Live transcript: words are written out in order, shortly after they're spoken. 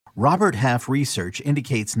Robert Half research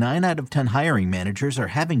indicates 9 out of 10 hiring managers are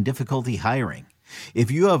having difficulty hiring.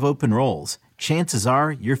 If you have open roles, chances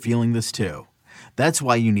are you're feeling this too. That's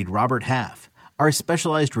why you need Robert Half. Our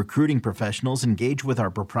specialized recruiting professionals engage with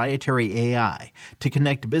our proprietary AI to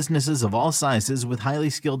connect businesses of all sizes with highly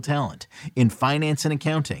skilled talent in finance and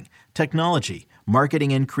accounting, technology,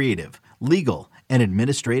 marketing and creative, legal, and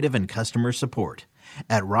administrative and customer support.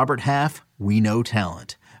 At Robert Half, we know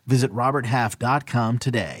talent. Visit roberthalf.com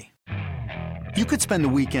today. You could spend the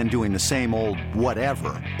weekend doing the same old whatever,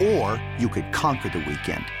 or you could conquer the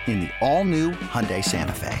weekend in the all-new Hyundai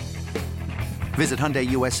Santa Fe. Visit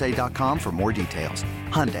HyundaiUSA.com for more details.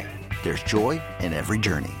 Hyundai, there's joy in every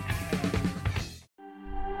journey.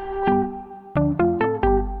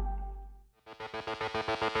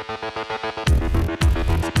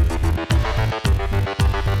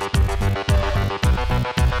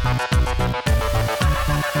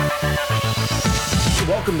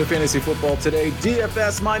 Welcome to Fantasy Football Today,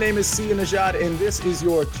 DFS. My name is Sia Najad, and this is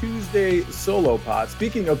your Tuesday solo pod.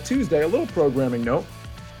 Speaking of Tuesday, a little programming note.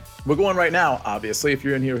 We're going right now, obviously. If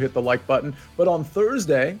you're in here, hit the like button. But on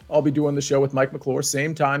Thursday, I'll be doing the show with Mike McClure,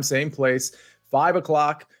 same time, same place, 5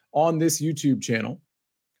 o'clock on this YouTube channel.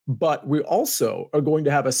 But we also are going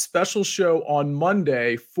to have a special show on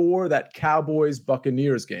Monday for that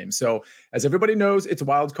Cowboys-Buccaneers game. So as everybody knows, it's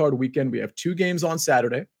Wild Card weekend. We have 2 games on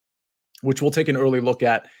Saturday, which we'll take an early look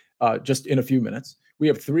at just in a few minutes. We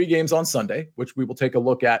have 3 games on Sunday, which we will take a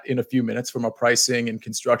look at in a few minutes from a pricing and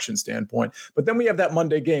construction standpoint. But then we have that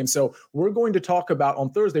Monday game. So we're going to talk about,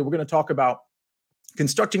 on Thursday, we're going to talk about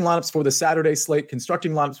constructing lineups for the Saturday slate,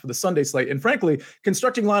 constructing lineups for the Sunday slate, and frankly,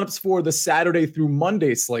 constructing lineups for the Saturday through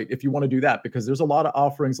Monday slate if you want to do that, because there's a lot of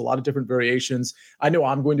offerings, a lot of different variations. I know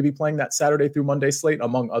I'm going to be playing that Saturday through Monday slate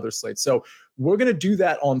among other slates. So we're going to do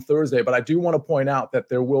that on Thursday, but I do want to point out that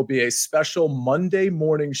there will be a special Monday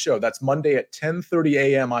morning show. That's Monday at 10:30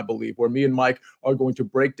 a.m., I believe, where me and Mike are going to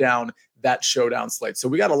break down that showdown slate. So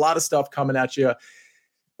we got a lot of stuff coming at you,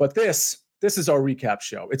 but this is our recap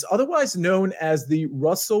show. It's otherwise known as the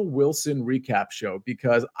Russell Wilson recap show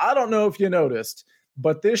because I don't know if you noticed,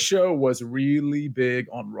 but this show was really big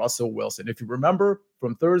on Russell Wilson. If you remember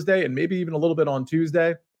from Thursday and maybe even a little bit on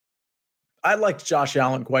Tuesday, I liked Josh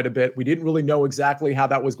Allen quite a bit. We didn't really know exactly how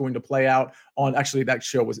that was going to play out on, actually that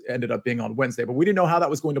show ended up being on Wednesday, but we didn't know how that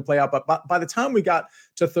was going to play out. But by the time we got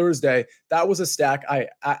to Thursday, that was a stack I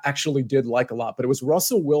actually did like a lot, but it was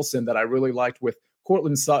Russell Wilson that I really liked with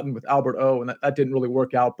Cortland Sutton, with Albert O, and that didn't really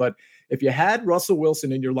work out. But if you had Russell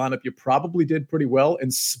Wilson in your lineup, you probably did pretty well.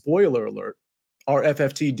 And spoiler alert, our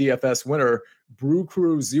FFT DFS winner, Brew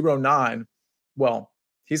Crew 09, well,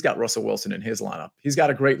 he's got Russell Wilson in his lineup. He's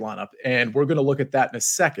got a great lineup, and we're going to look at that in a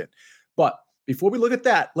second. But before we look at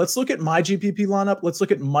that, let's look at my GPP lineup. Let's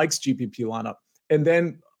look at Mike's GPP lineup. And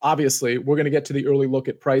then, obviously, we're going to get to the early look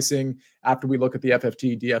at pricing after we look at the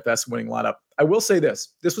FFT DFS winning lineup. I will say this.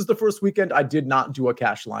 This was the first weekend I did not do a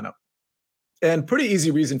cash lineup. And pretty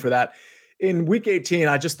easy reason for that. In week 18,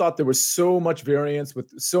 I just thought there was so much variance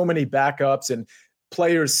with so many backups and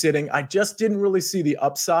players sitting. I just didn't really see the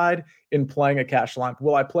upside in playing a cash lineup.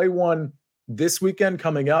 Will I play one this weekend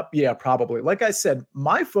coming up? Yeah, probably. Like I said,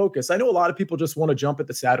 my focus, I know a lot of people just want to jump at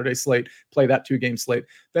the Saturday slate, play that 2-game slate.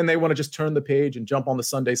 Then they want to just turn the page and jump on the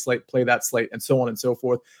Sunday slate, play that slate, and so on and so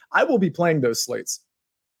forth. I will be playing those slates,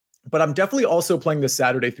 but I'm definitely also playing the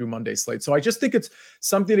Saturday through Monday slate. So I just think it's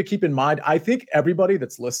something to keep in mind. I think everybody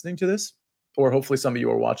that's listening to this, or hopefully some of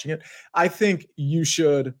you are watching it, I think you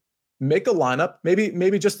should make a lineup,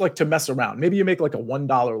 maybe just like to mess around. Maybe you make like a $1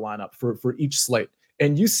 lineup for each slate,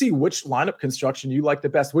 and you see which lineup construction you like the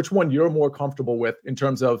best, which one you're more comfortable with in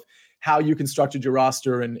terms of how you constructed your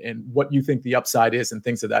roster and what you think the upside is and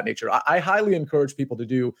things of that nature. I highly encourage people to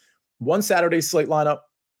do one Saturday slate lineup,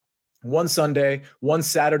 one Sunday, one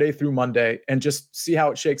Saturday through Monday, and just see how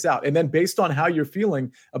it shakes out. And then based on how you're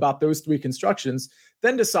feeling about those 3 constructions,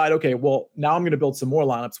 then decide, okay, well, now I'm going to build some more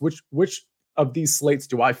lineups. Which of these slates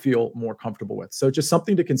do I feel more comfortable with? So just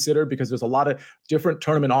something to consider, because there's a lot of different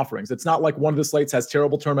tournament offerings. It's not like one of the slates has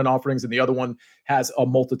terrible tournament offerings and the other one has a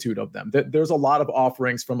multitude of them. There's a lot of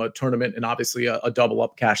offerings from a tournament and obviously a double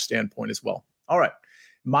up cash standpoint as well. All right,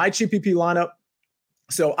 my GPP lineup.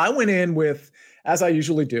 So I went in with, as I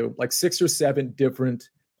usually do, like 6 or 7 different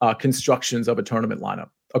constructions of a tournament lineup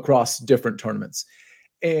across different tournaments.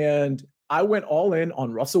 And I went all in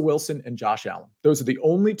on Russell Wilson and Josh Allen. Those are the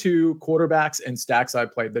only 2 quarterbacks and stacks I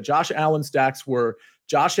played. The Josh Allen stacks were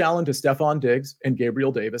Josh Allen to Stephon Diggs and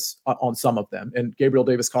Gabriel Davis on some of them. And Gabriel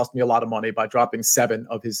Davis cost me a lot of money by dropping 7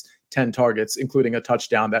 of his 10 targets, including a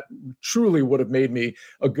touchdown that truly would have made me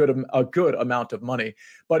a good amount of money.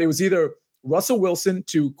 But it was either Russell Wilson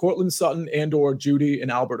to Courtland Sutton and or Judy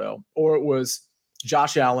and Alberto, or it was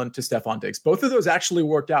Josh Allen to Stephon Diggs. Both of those actually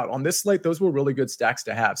worked out. On this slate, those were really good stacks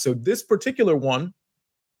to have. So this particular one,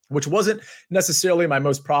 which wasn't necessarily my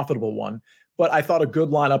most profitable one, but I thought a good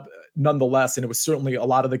lineup nonetheless, and it was certainly a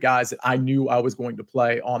lot of the guys that I knew I was going to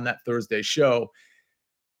play on that Thursday show.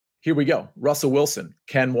 Here we go. Russell Wilson,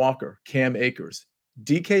 Ken Walker, Cam Akers,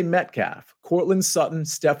 DK Metcalf, Courtland Sutton,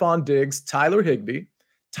 Stephon Diggs, Tyler Higbee,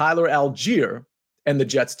 Tyler Algier, and the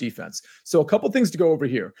Jets defense. So a couple things to go over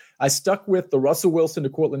here. I stuck with the Russell Wilson to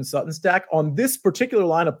Courtland Sutton stack. On this particular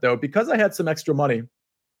lineup, though, because I had some extra money,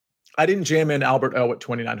 I didn't jam in Albert O at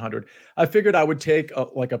 2,900. I figured I would take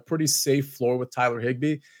a pretty safe floor with Tyler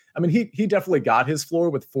Higbee. I mean, he definitely got his floor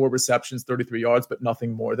with 4 receptions, 33 yards, but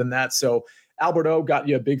nothing more than that. So Albert O got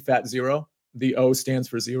you a big fat 0. The O stands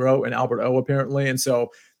for 0 in Albert O apparently. And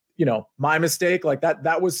so, my mistake, like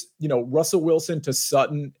that was, Russell Wilson to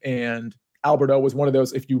Sutton and Albert O was one of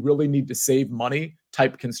those, if you really need to save money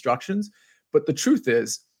type constructions. But the truth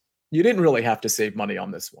is, you didn't really have to save money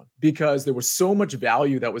on this one because there was so much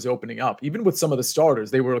value that was opening up. Even with some of the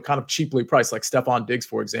starters, they were kind of cheaply priced, like Stephon Diggs,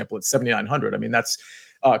 for example, at 7,900. I mean, that's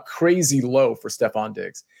crazy low for Stephon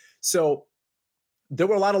Diggs. So there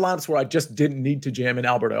were a lot of lineups where I just didn't need to jam in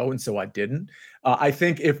Albert O, and so I didn't. I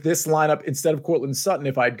think if this lineup, instead of Courtland Sutton,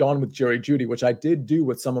 if I had gone with Jerry Jeudy, which I did do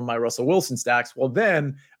with some of my Russell Wilson stacks, well,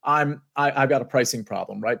 then I've got a pricing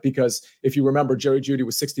problem, right? Because if you remember, Jerry Jeudy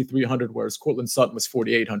was 6,300, whereas Courtland Sutton was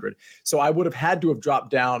 4,800. So I would have had to have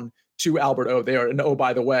dropped down to Albert O there. And oh,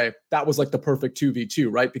 by the way, that was like the perfect 2v2,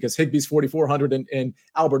 right? Because Higbee's 4,400 and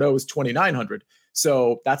Albert O is 2,900.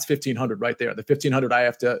 So that's 1,500 right there. The 1,500 I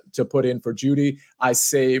have to put in for Jeudy, I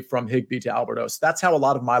save from Higbee to Albert O. So that's how a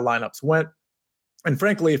lot of my lineups went. And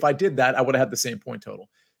frankly, if I did that, I would have had the same point total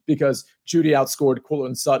because Jeudy outscored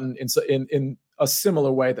Courtland Sutton in a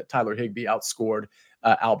similar way that Tyler Higbee outscored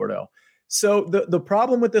Albert O. So the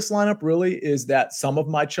problem with this lineup really is that some of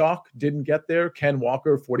my chalk didn't get there. Ken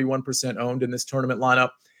Walker, 41% owned in this tournament lineup.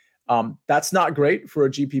 That's not great for a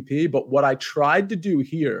GPP, but what I tried to do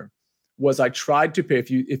here was I tried to pay.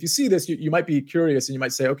 If you see this, you might be curious and you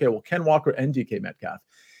might say, okay, well, Ken Walker and DK Metcalf.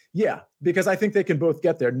 Yeah, because I think they can both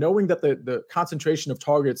get there. Knowing that the concentration of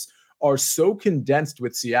targets are so condensed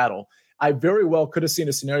with Seattle, I very well could have seen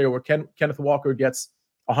a scenario where Kenneth Walker gets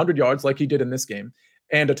 100 yards like he did in this game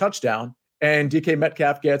and a touchdown, and DK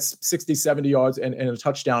Metcalf gets 60, 70 yards and a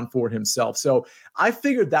touchdown for himself. So I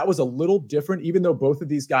figured that was a little different, even though both of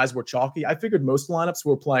these guys were chalky. I figured most lineups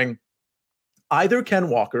were playing either Ken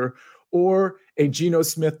Walker or a Geno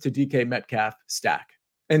Smith to DK Metcalf stack.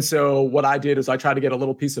 And so what I did is I tried to get a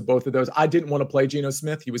little piece of both of those. I didn't want to play Geno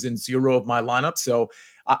Smith. He was in 0 of my lineup. So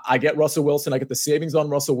I get Russell Wilson. I get the savings on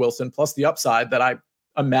Russell Wilson plus the upside that I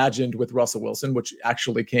imagined with Russell Wilson, which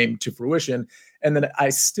actually came to fruition. And then I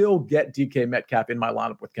still get DK Metcalf in my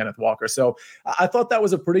lineup with Kenneth Walker. So I thought that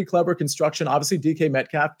was a pretty clever construction. Obviously, DK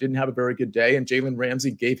Metcalf didn't have a very good day, and Jalen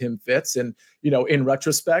Ramsey gave him fits. And, in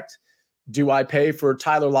retrospect, do I pay for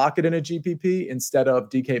Tyler Lockett in a GPP instead of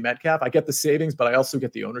DK Metcalf? I get the savings, but I also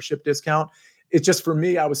get the ownership discount. It's just, for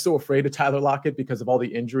me, I was so afraid of Tyler Lockett because of all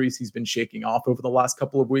the injuries he's been shaking off over the last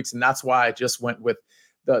couple of weeks. And that's why I just went with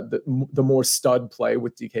the more stud play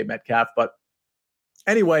with DK Metcalf. But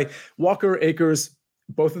anyway, Walker, Akers,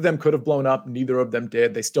 both of them could have blown up. Neither of them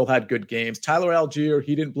did. They still had good games. Tyler Algier,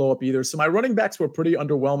 he didn't blow up either. So my running backs were pretty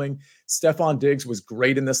underwhelming. Stephon Diggs was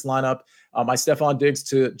great in this lineup. My Stephon Diggs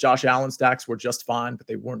to Josh Allen stacks were just fine, but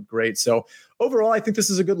they weren't great. So overall, I think this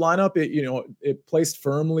is a good lineup. It placed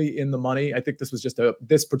firmly in the money. I think this was just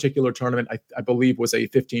this particular tournament, I believe, was a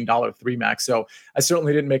 $15 3 max. So I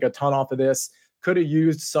certainly didn't make a ton off of this. Could have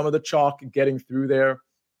used some of the chalk getting through there.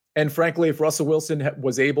 And frankly, if Russell Wilson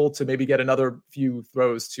was able to maybe get another few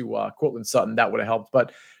throws to Courtland Sutton, that would have helped.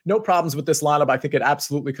 But no problems with this lineup. I think it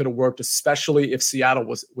absolutely could have worked, especially if Seattle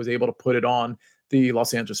was able to put it on the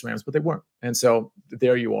Los Angeles Rams, but they weren't. And so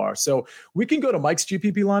there you are. So we can go to Mike's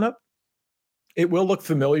GPP lineup. It will look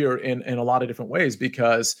familiar in a lot of different ways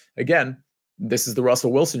because, again, this is the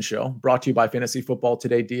Russell Wilson Show brought to you by Fantasy Football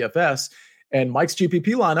Today DFS. And Mike's GPP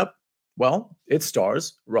lineup, well, it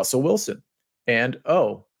stars Russell Wilson and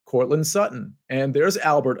Courtland Sutton. And there's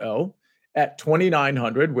Albert O at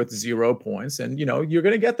 2,900 with 0 points. And, you're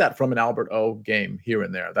going to get that from an Albert O game here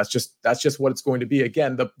and there. That's just what it's going to be.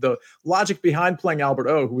 Again, the logic behind playing Albert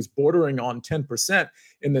O, who was bordering on 10%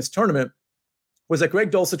 in this tournament, was that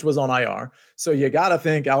Greg Dulcich was on IR. So you got to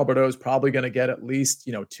think Albert O is probably going to get at least,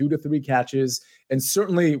 2 to 3 catches. And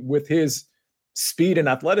certainly with his speed and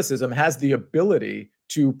athleticism has the ability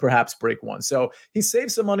to perhaps break one. So he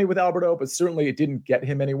saved some money with Albert O, but certainly it didn't get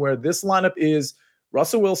him anywhere. This lineup is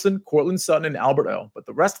Russell Wilson, Courtland Sutton, and Albert O. But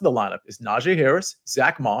the rest of the lineup is Najee Harris,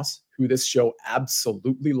 Zach Moss, who this show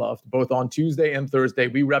absolutely loved, both on Tuesday and Thursday.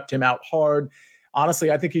 We repped him out hard.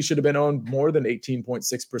 Honestly, I think he should have been owned more than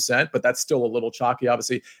 18.6%, but that's still a little chalky,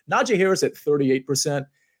 obviously. Najee Harris at 38%.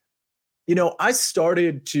 I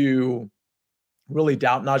started to really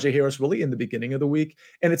doubt Najee Harris really in the beginning of the week.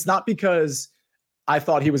 And it's not because I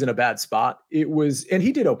thought he was in a bad spot. And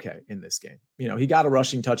he did okay in this game. He got a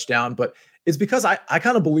rushing touchdown, but it's because I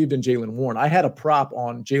kind of believed in Jaylen Warren. I had a prop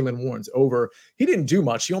on Jaylen Warren's over. He didn't do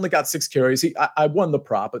much. He only got 6 carries. I won the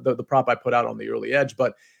prop, the prop I put out on the early edge,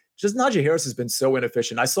 but just Najee Harris has been so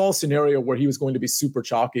inefficient. I saw a scenario where he was going to be super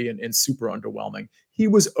chalky and super underwhelming. He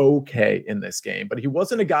was okay in this game, but he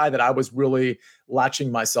wasn't a guy that I was really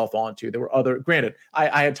latching myself onto. There were other, granted,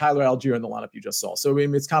 I had Tyler Algier in the lineup you just saw. So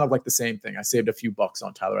it's kind of like the same thing. I saved a few bucks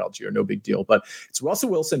on Tyler Algier, no big deal. But it's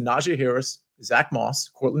Russell Wilson, Najee Harris, Zach Moss,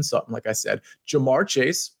 Courtland Sutton, like I said, Jamar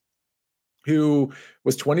Chase, who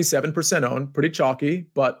was 27% owned, pretty chalky,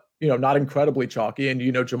 but not incredibly chalky. And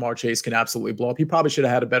Jamar Chase can absolutely blow up. He probably should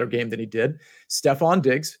have had a better game than he did. Stephon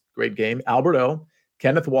Diggs, great game. Albert O,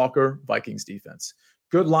 Kenneth Walker, Vikings defense.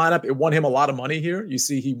 Good lineup. It won him a lot of money here. You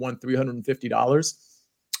see he won $350,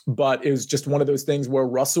 but it was just one of those things where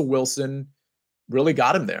Russell Wilson really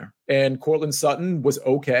got him there. And Courtland Sutton was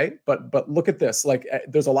okay, but look at this. Like,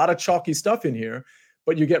 there's a lot of chalky stuff in here.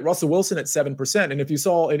 But you get Russell Wilson at 7%. And if you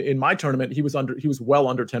saw in my tournament, he was well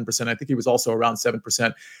under 10%. I think he was also around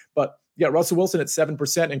 7%. But yeah, Russell Wilson at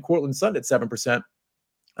 7% and Courtland Sutton at 7%.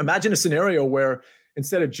 Imagine a scenario where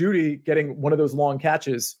instead of Judy getting one of those long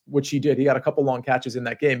catches, which he did, he had a couple long catches in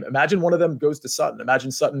that game. Imagine one of them goes to Sutton. Imagine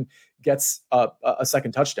Sutton gets a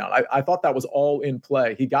second touchdown. I thought that was all in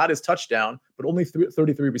play. He got his touchdown, but only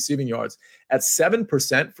 33 receiving yards. At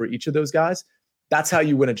 7% for each of those guys, that's how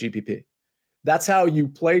you win a GPP. That's how you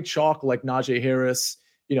play chalk like Najee Harris,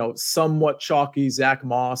 somewhat chalky Zach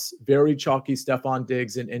Moss, very chalky Stephon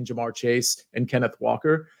Diggs and Jamar Chase and Kenneth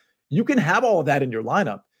Walker. You can have all of that in your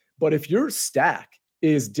lineup, but if your stack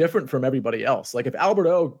is different from everybody else, like if Albert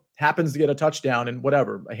O happens to get a touchdown and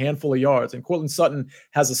whatever, a handful of yards, and Courtland Sutton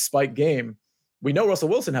has a spike game, we know Russell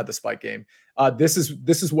Wilson had the spike game. This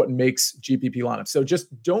is what makes GPP lineups. So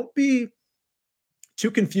just don't be too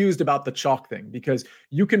confused about the chalk thing, because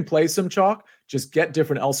you can play some chalk, just get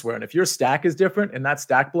different elsewhere. And if your stack is different and that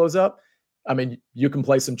stack blows up, you can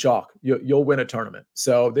play some chalk. You'll win a tournament.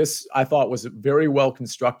 So this, I thought, was very well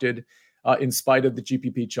constructed in spite of the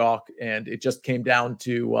GPP chalk. And it just came down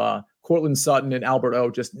to Courtland Sutton and Albert O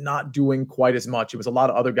just not doing quite as much. It was a lot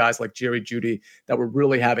of other guys like Jerry Jeudy that were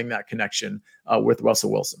really having that connection with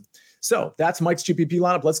Russell Wilson. So that's Mike's GPP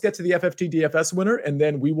lineup. Let's get to the FFT DFS winner, and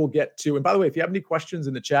then we will get to, and by the way, if you have any questions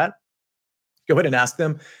in the chat, go ahead and ask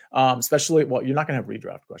them, especially, well, you're not going to have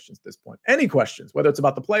redraft questions at this point. Any questions, whether it's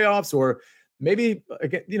about the playoffs or maybe,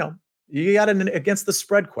 again, you got an against the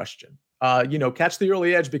spread question. Catch the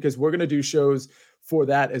early edge, because we're going to do shows for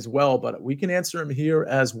that as well, but we can answer them here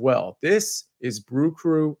as well. This is Brew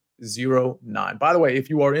Crew 09. By the way, if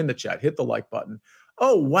you are in the chat, hit the like button.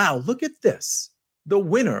 Oh, wow, look at this. The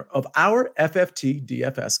winner of our FFT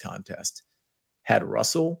DFS contest had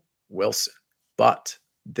Russell Wilson, but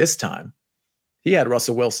this time he had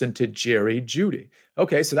Russell Wilson to Jerry Jeudy.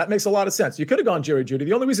 Okay, so that makes a lot of sense. You could have gone Jerry Jeudy.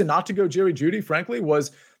 The only reason not to go Jerry Jeudy, frankly,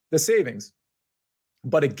 was the savings.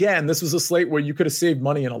 But again, this was a slate where you could have saved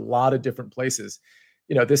money in a lot of different places.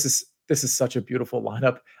 This is such a beautiful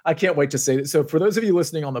lineup. I can't wait to say it. So for those of you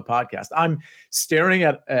listening on the podcast, I'm staring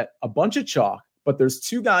at a bunch of chalk, but there's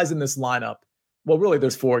 2 guys in this lineup. Well, really,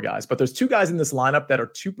 there's 4 guys, but there's 2 guys in this lineup that are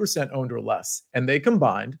 2% owned or less, and they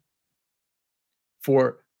combined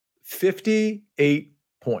for 58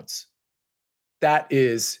 points. That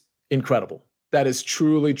is incredible. That is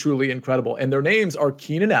truly, truly incredible. And their names are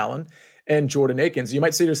Keenan Allen and Jordan Akins. You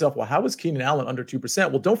might say to yourself, well, how is Keenan Allen under 2%?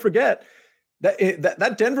 Well, don't forget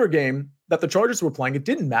that Denver game that the Chargers were playing, it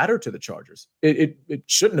didn't matter to the Chargers. It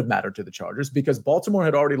shouldn't have mattered to the Chargers, because Baltimore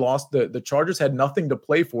had already lost. The Chargers had nothing to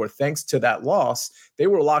play for thanks to that loss. They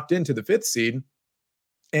were locked into the 5th seed.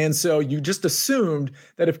 And so you just assumed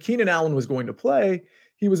that if Keenan Allen was going to play,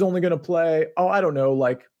 he was only going to play,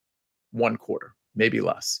 like 1 quarter, maybe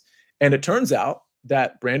less. And it turns out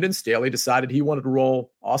that Brandon Staley decided he wanted to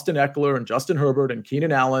roll Austin Eckler and Justin Herbert and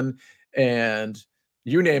Keenan Allen and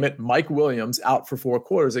you name it, Mike Williams out for 4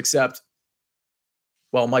 quarters, except,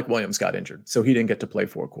 well, Mike Williams got injured, so he didn't get to play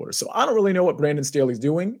 4 quarters. So I don't really know what Brandon Staley's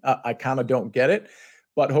doing. I kind of don't get it.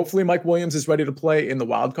 But hopefully Mike Williams is ready to play in the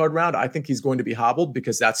wild card round. I think he's going to be hobbled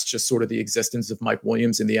because that's just sort of the existence of Mike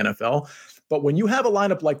Williams in the NFL. But when you have a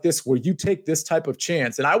lineup like this where you take this type of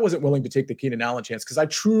chance, and I wasn't willing to take the Keenan Allen chance because I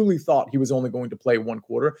truly thought he was only going to play one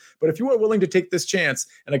quarter. But if you are willing to take this chance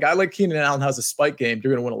and a guy like Keenan Allen has a spike game,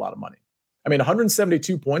 you're going to win a lot of money. I mean,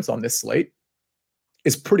 172 points on this slate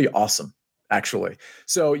is pretty awesome, actually.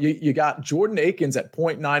 So you got Jordan Akins at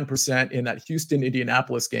 0.9% in that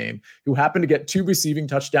Houston-Indianapolis game, who happened to get 2 receiving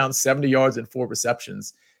touchdowns, 70 yards, and 4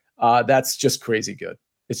 receptions. That's just crazy good.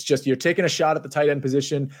 It's just you're taking a shot at the tight end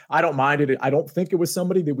position. I don't mind it. I don't think it was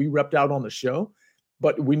somebody that we repped out on the show,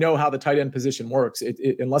 but we know how the tight end position works.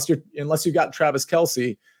 Unless you got Travis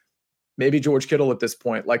Kelce, maybe George Kittle at this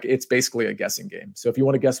point, like it's basically a guessing game. So if you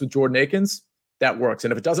want to guess with Jordan Akins, that works.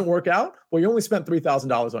 And if it doesn't work out, well, you only spent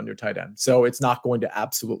 $3,000 on your tight end. So it's not going to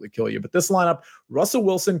absolutely kill you. But this lineup, Russell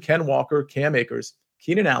Wilson, Ken Walker, Cam Akers,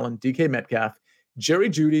 Keenan Allen, DK Metcalf, Jerry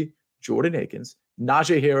Jeudy, Jordan Akins,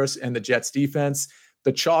 Najee Harris, and the Jets defense.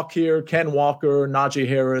 The chalk here, Ken Walker, Najee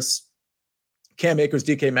Harris, Cam Akers,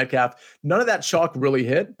 DK Metcalf. None of that chalk really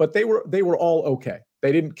hit, but they were all okay.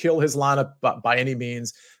 They didn't kill his lineup by any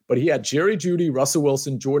means, but he had Jerry Jeudy, Russell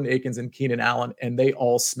Wilson, Jordan Akins, and Keenan Allen, and they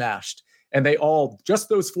all smashed. And they all, just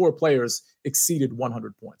those 4 players, exceeded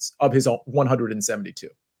 100 points of his 172.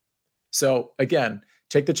 So again,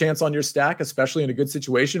 take the chance on your stack, especially in a good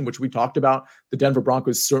situation, which we talked about. The Denver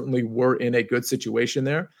Broncos certainly were in a good situation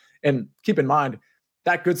there. And keep in mind,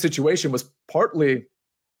 that good situation was partly,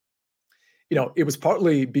 it was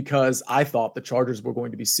partly because I thought the Chargers were going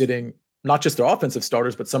to be sitting not just their offensive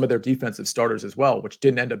starters, but some of their defensive starters as well, which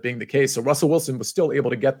didn't end up being the case. So Russell Wilson was still able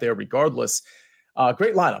to get there regardless.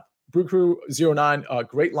 Great lineup. Brew Crew 09,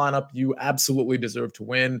 great lineup. You absolutely deserve to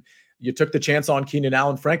win. You took the chance on Keenan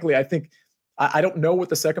Allen. Frankly, I think, I don't know what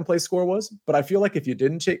the second place score was, but I feel like if you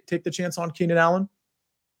didn't take the chance on Keenan Allen,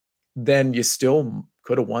 then you still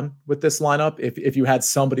could have won with this lineup. If you had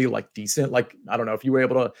somebody like decent, like, I don't know, if you were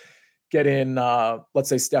able to get in, let's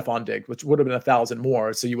say Stephon Diggs, which would have been 1,000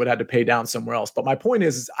 more. So you would have had to pay down somewhere else. But my point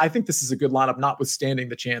is I think this is a good lineup, notwithstanding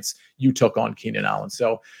the chance you took on Keenan Allen.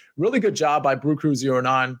 So really good job by Brew Crew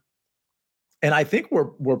 09. And I think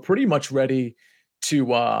we're pretty much ready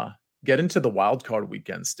to get into the wild card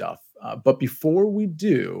weekend stuff. But before we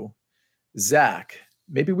do, Zach,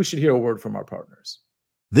 maybe we should hear a word from our partners.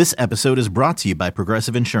 This episode is brought to you by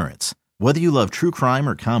Progressive Insurance. Whether you love true crime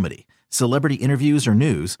or comedy, celebrity interviews or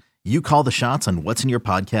news, you call the shots on what's in your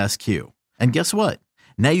podcast queue. And guess what?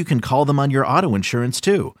 Now you can call them on your auto insurance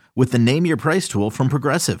too with the Name Your Price tool from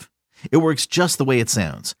Progressive. It works just the way it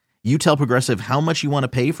sounds. You tell Progressive how much you want to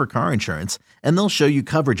pay for car insurance, and they'll show you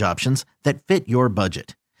coverage options that fit your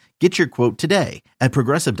budget. Get your quote today at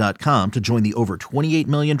Progressive.com to join the over 28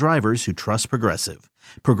 million drivers who trust Progressive.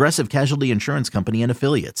 Progressive Casualty Insurance Company and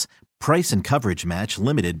Affiliates. Price and coverage match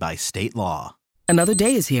limited by state law. Another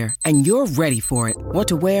day is here, and you're ready for it. What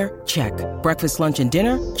to wear? Check. Breakfast, lunch, and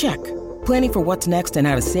dinner? Check. Planning for what's next and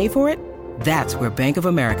how to save for it? That's where Bank of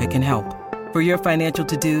America can help. For your financial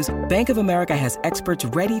to-dos, Bank of America has experts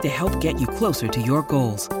ready to help get you closer to your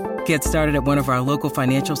goals. Get started at one of our local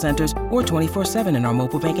financial centers or 24/7 in our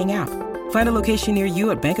mobile banking app. Find a location near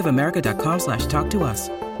you at bankofamerica.com/talktous.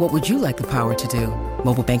 What would you like the power to do?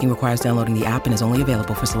 Mobile banking requires downloading the app and is only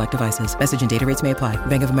available for select devices. Message and data rates may apply.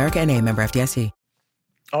 Bank of America N.A., member FDIC.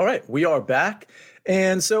 All right, we are back.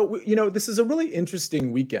 And so, this is a really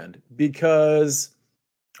interesting weekend because,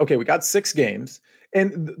 okay, we got 6 games.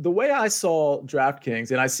 And the way I saw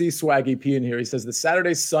DraftKings, and I see Swaggy P in here, he says the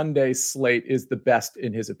Saturday-Sunday slate is the best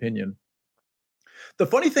in his opinion. The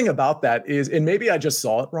funny thing about that is, and maybe I just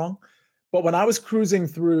saw it wrong, but when I was cruising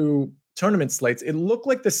through tournament slates, it looked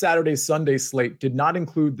like the Saturday-Sunday slate did not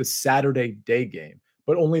include the Saturday day game,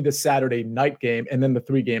 but only the Saturday night game and then the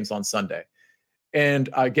 3 games on Sunday. And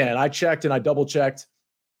again, I checked and I double-checked.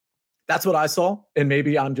 That's what I saw, and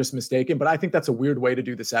maybe I'm just mistaken, but I think that's a weird way to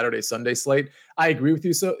do the Saturday-Sunday slate. I agree with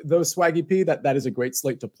you, though, Swaggy P, that is a great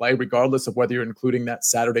slate to play, regardless of whether you're including that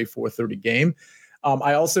Saturday 4:30 game.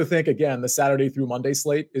 I also think, again, the Saturday through Monday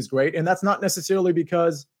slate is great, and that's not necessarily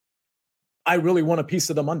because I really want a piece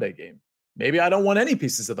of the Monday game. Maybe I don't want any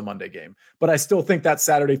pieces of the Monday game, but I still think that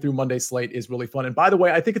Saturday through Monday slate is really fun. And by the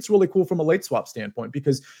way, I think it's really cool from a late swap standpoint,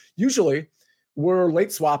 because usually we're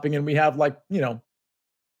late swapping and we have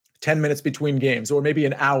 10 minutes between games, or maybe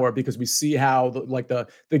an hour, because we see how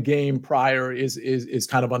the game prior is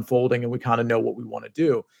kind of unfolding and we kind of know what we want to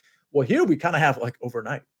do. Well, here we kind of have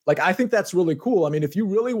overnight. I think that's really cool. I mean, if you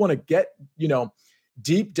really want to get,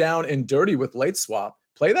 deep down and dirty with late swap,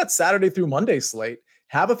 play that Saturday through Monday slate,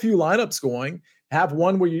 have a few lineups going, have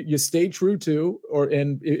one where you stay true to,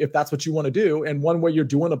 and if that's what you want to do, and one where you're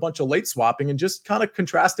doing a bunch of late swapping and just kind of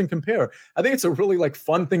contrast and compare. I think it's a really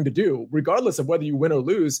fun thing to do, regardless of whether you win or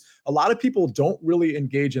lose. A lot of people don't really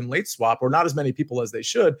engage in late swap, or not as many people as they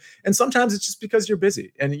should. And sometimes it's just because you're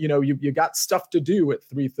busy and you got stuff to do at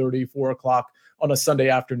 3:30, 4 o'clock on a Sunday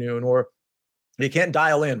afternoon, or you can't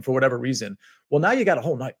dial in for whatever reason. Well, now you got a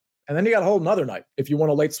whole night. And then you got a whole nother night if you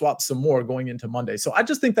want to late swap some more going into Monday. So I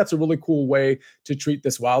just think that's a really cool way to treat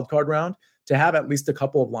this wildcard round, to have at least a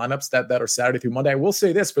couple of lineups that are Saturday through Monday. I will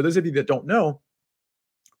say this, for those of you that don't know,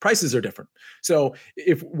 prices are different. So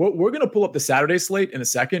if we're going to pull up the Saturday slate in a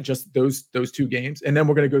second, just those two games, and then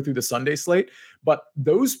we're going to go through the Sunday slate. But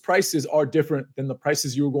those prices are different than the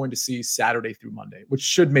prices you were going to see Saturday through Monday, which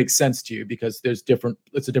should make sense to you because it's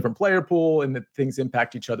a different player pool and the things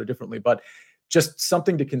impact each other differently. But just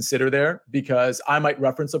something to consider there, because I might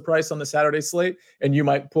reference a price on the Saturday slate and you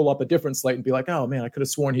might pull up a different slate and be like, oh man, I could have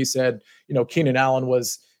sworn he said, Keenan Allen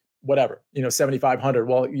was whatever, 7,500.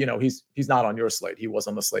 Well, he's not on your slate. He was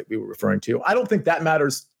on the slate we were referring to. I don't think that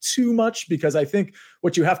matters too much, because I think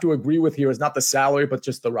what you have to agree with here is not the salary, but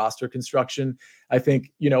just the roster construction. I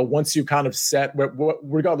think, once you kind of set,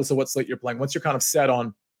 regardless of what slate you're playing, once you're kind of set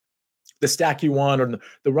on the stack you want, or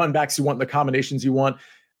the run backs you want, the combinations you want,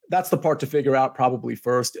 that's the part to figure out probably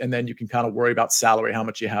first. And then you can kind of worry about salary, how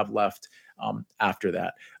much you have left after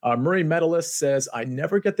that. Murray Medalist says, I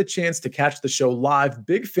never get the chance to catch the show live.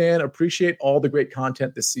 Big fan. Appreciate all the great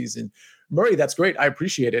content this season. Murray, that's great. I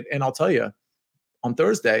appreciate it. And I'll tell you, on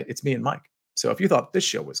Thursday, it's me and Mike. So if you thought this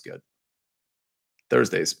show was good,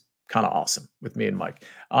 Thursday's kind of awesome with me and Mike.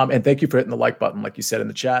 And thank you for hitting the like button, like you said in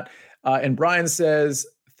the chat. And Brian says,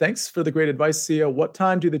 thanks for the great advice, Sia. What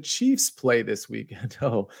time do the Chiefs play this weekend?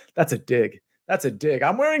 Oh, that's a dig. That's a dig.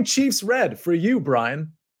 I'm wearing Chiefs red for you,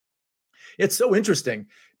 Brian. It's so interesting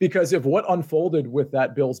because of what unfolded with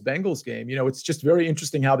that Bills-Bengals game. It's just very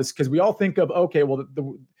interesting how this, because we all think of, okay, well,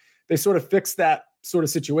 they sort of fixed that sort of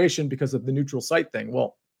situation because of the neutral site thing.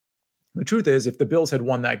 Well, the truth is, if the Bills had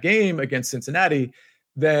won that game against Cincinnati,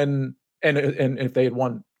 then, and if they had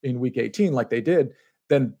won in week 18 like they did,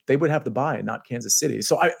 then they would have the bye and not Kansas City.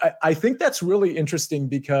 So I think that's really interesting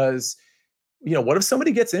because, what if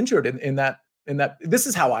somebody gets injured in that, this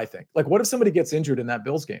is how I think. What if somebody gets injured in that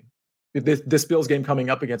Bills game? This Bills game coming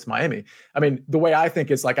up against Miami. I mean, the way I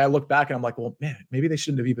think is I look back and I'm like, well, man, maybe they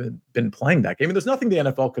shouldn't have even been playing that game. I mean, there's nothing the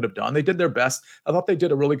NFL could have done. They did their best. I thought they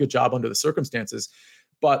did a really good job under the circumstances,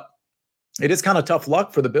 but it is kind of tough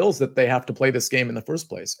luck for the Bills that they have to play this game in the first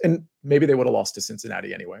place. And maybe they would have lost to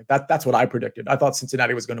Cincinnati anyway. That's what I predicted. I thought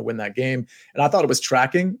Cincinnati was going to win that game. And I thought it was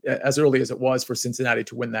tracking as early as it was for Cincinnati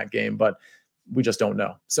to win that game, but we just don't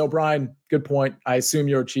know. So Brian, good point. I assume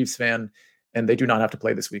you're a Chiefs fan and they do not have to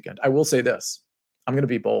play this weekend. I will say this. I'm going to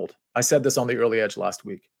be bold. I said this on the Early Edge last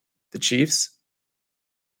week. The Chiefs,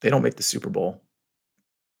 they don't make the Super Bowl.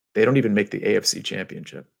 They don't even make the AFC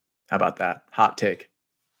Championship. How about that? Hot take.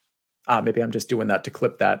 Maybe I'm just doing that to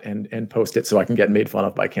clip that and post it so I can get made fun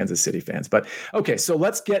of by Kansas City fans. But okay, so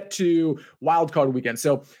let's get to wild card weekend.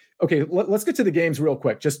 So, okay, let's get to the games real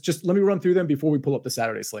quick. Just let me run through them before we pull up the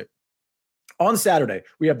Saturday slate. On Saturday,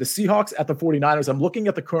 we have the Seahawks at the 49ers. I'm looking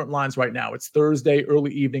at the current lines right now. It's Thursday,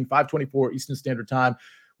 early evening, 5:24 Eastern Standard Time.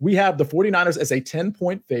 We have the 49ers as a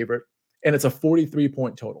 10-point favorite, and it's a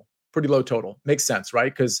 43-point total. Pretty low total. Makes sense,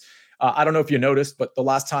 right? Because I don't know if you noticed, but the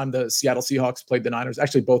last time the Seattle Seahawks played the Niners,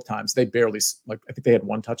 actually both times, they barely, I think they had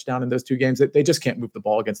one touchdown in those two games. They just can't move the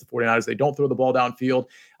ball against the 49ers. They don't throw the ball downfield.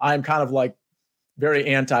 I'm kind of very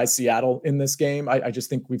anti-Seattle in this game. I just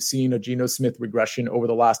think we've seen a Geno Smith regression over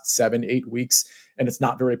the last 7-8 weeks, and it's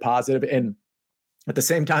not very positive. And at the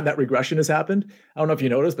same time that regression has happened, I don't know if you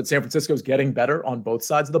noticed, but San Francisco's getting better on both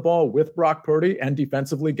sides of the ball with Brock Purdy and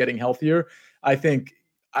defensively getting healthier. I think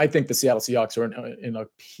the Seattle Seahawks are in a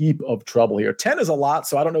heap of trouble here. 10 is a lot,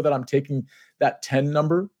 so I don't know that I'm taking that 10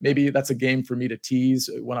 number. Maybe that's a game for me to tease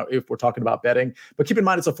if we're talking about betting. But keep in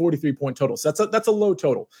mind, it's a 43-point total, so that's a low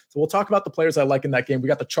total. So we'll talk about the players I like in that game. We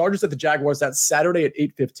got the Chargers at the Jaguars. That's Saturday at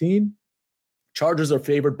 8:15. Chargers are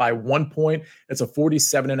favored by 1 point. It's a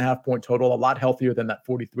 47.5-point total, a lot healthier than that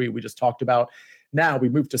 43 we just talked about. Now we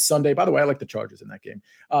move to Sunday. By the way, I like the Chargers in that game.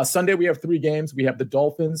 Sunday, we have 3 games. We have the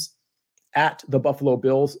Dolphins at the Buffalo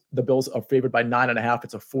Bills. The Bills are favored by 9.5.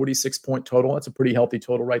 It's a 46-point total. That's a pretty healthy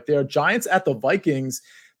total right there. Giants at the Vikings.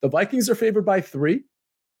 The Vikings are favored by 3.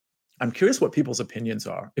 I'm curious what people's opinions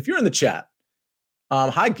are. If you're in the chat,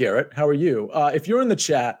 hi, Garrett. How are you? If you're in the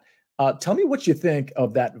chat, tell me what you think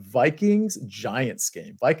of that Vikings-Giants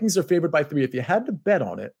game. Vikings are favored by 3. If you had to bet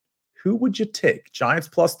on it, who would you take? Giants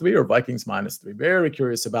 +3 or Vikings -3? Very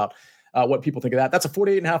curious about what people think of that. That's a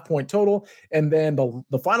 48.5 point total. And then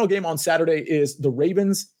the final game on Saturday is the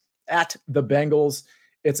Ravens at the Bengals.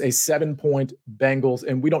 It's a 7-point Bengals,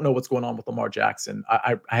 and we don't know what's going on with Lamar Jackson.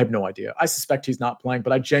 I have no idea. I suspect he's not playing,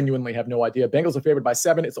 but I genuinely have no idea. Bengals are favored by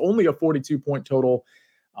 7. It's only a 42-point total.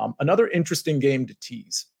 Another interesting game to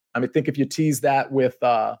tease. I mean, think if you tease that with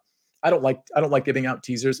I don't like giving out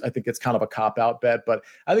teasers. I think it's kind of a cop-out bet, but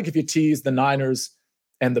I think if you tease the Niners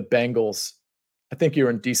and the Bengals, I think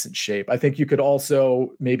you're in decent shape. I think you could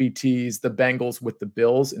also maybe tease the Bengals with the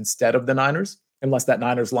Bills instead of the Niners, unless that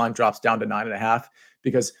Niners line drops down to 9.5.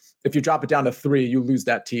 Because if you drop it down to 3, you lose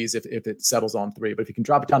that tease if it settles on 3. But if you can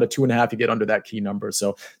drop it down to 2.5, you get under that key number.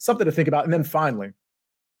 So something to think about. And then finally,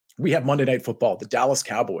 we have Monday Night Football, the Dallas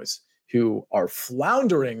Cowboys, who are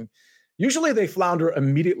floundering. Usually they flounder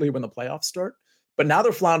immediately when the playoffs start, but now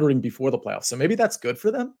they're floundering before the playoffs. So maybe that's good for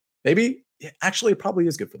them. Maybe actually it probably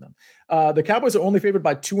is good for them. The Cowboys are only favored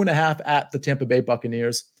by 2.5 at the Tampa Bay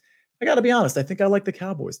Buccaneers. I got to be honest. I think I like the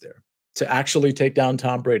Cowboys there to actually take down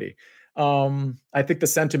Tom Brady. I think the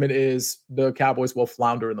sentiment is the Cowboys will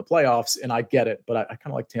flounder in the playoffs, and I get it, but I kind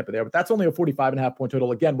of like Tampa there. But that's only a 45.5 point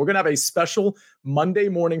total. Again, we're going to have a special Monday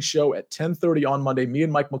morning show at 10:30 on Monday, me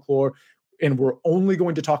and Mike McClure, and we're only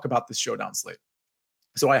going to talk about this showdown slate.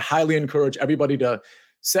 So I highly encourage everybody to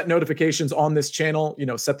set notifications on this channel,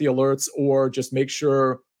 set the alerts, or just make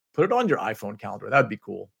sure, put it on your iPhone calendar. That'd be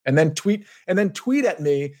cool. And then tweet at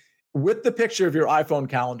me with the picture of your iPhone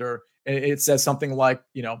calendar. It says something like,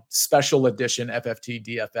 special edition FFT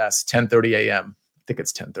DFS, 10:30 a.m. I think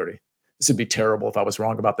it's 10:30. This would be terrible if I was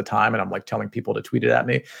wrong about the time and I'm like telling people to tweet it at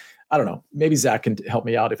me. I don't know. Maybe Zach can help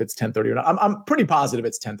me out if it's 10:30 or not. I'm pretty positive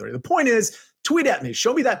it's 10:30. The point is, tweet at me.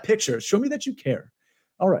 Show me that picture. Show me that you care.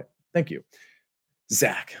 All right. Thank you.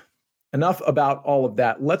 Zach, enough about all of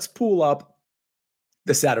that. Let's pull up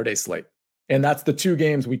the Saturday slate. And that's the 2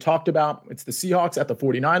 games we talked about. It's the Seahawks at the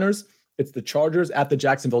 49ers. It's the Chargers at the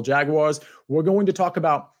Jacksonville Jaguars. We're going to talk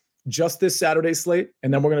about just this Saturday slate,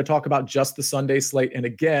 and then we're going to talk about just the Sunday slate. And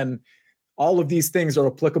again, all of these things are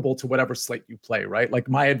applicable to whatever slate you play, right? Like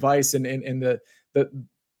my advice and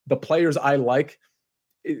the players I like,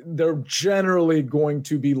 they're generally going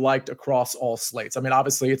to be liked across all slates. I mean,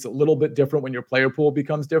 obviously it's a little bit different when your player pool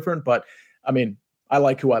becomes different, but I mean, I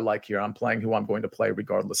like who I like here. I'm playing who I'm going to play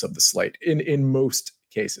regardless of the slate in most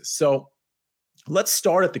cases. So let's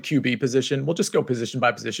start at the QB position. We'll just go position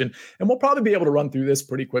by position, and we'll probably be able to run through this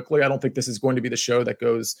pretty quickly. I don't think this is going to be the show that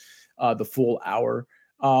goes the full hour.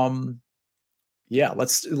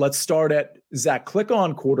 Let's start at Zach. Click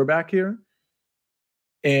on quarterback here.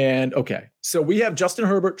 And okay, so we have Justin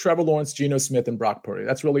Herbert, Trevor Lawrence, Geno Smith, and Brock Purdy.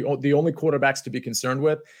 That's really the only quarterbacks to be concerned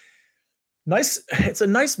with. Nice. It's a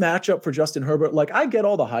nice matchup for Justin Herbert. Like, I get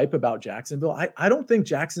all the hype about Jacksonville. I don't think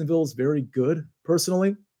Jacksonville is very good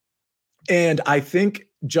personally. And I think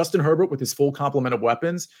Justin Herbert, with his full complement of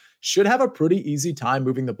weapons, should have a pretty easy time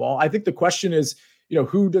moving the ball. I think the question is,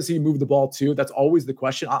 who does he move the ball to? That's always the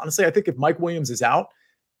question. Honestly, I think if Mike Williams is out,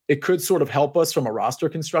 it could sort of help us from a roster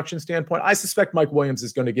construction standpoint. I suspect Mike Williams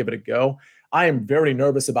is going to give it a go. I am very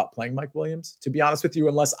nervous about playing Mike Williams, to be honest with you,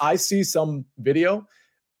 unless I see some video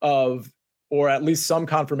of, or at least some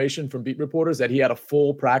confirmation from beat reporters that he had a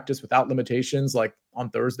full practice without limitations, like on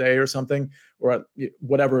Thursday or something, or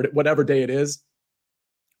whatever day it is.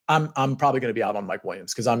 I'm probably going to be out on Mike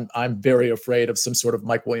Williams because I'm very afraid of some sort of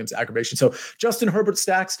Mike Williams aggravation. So Justin Herbert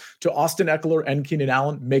stacks to Austin Eckler and Keenan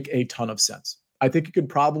Allen make a ton of sense. I think you could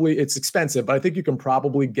probably, it's expensive, but I think you can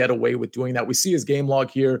probably get away with doing that. We see his game log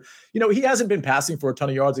here. He hasn't been passing for a ton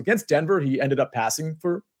of yards. Against Denver, he ended up passing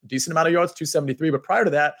for a decent amount of yards, 273. But prior to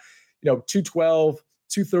that, 212,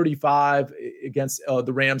 235 against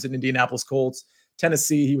the Rams and Indianapolis Colts.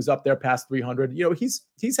 Tennessee, he was up there past 300.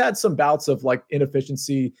 He's had some bouts of like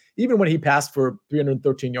inefficiency, even when he passed for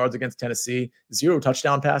 313 yards against Tennessee, 0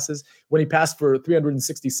 touchdown passes. When he passed for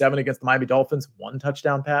 367 against the Miami Dolphins, 1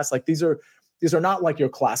 touchdown pass. Like these are not like your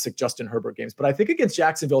classic Justin Herbert games, but I think against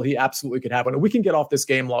Jacksonville, he absolutely could have one. And we can get off this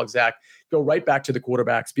game log, Zach, go right back to the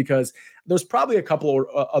quarterbacks, because there's probably a couple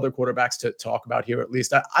of other quarterbacks to talk about here, at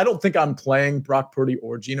least. I don't think I'm playing Brock Purdy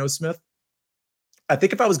or Geno Smith. I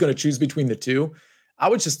think if I was going to choose between the two, I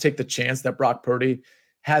would just take the chance that Brock Purdy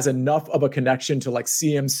has enough of a connection to like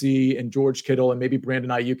CMC and George Kittle and maybe Brandon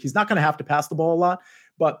Ayuk. He's not going to have to pass the ball a lot,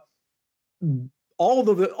 but all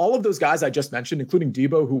of those guys I just mentioned, including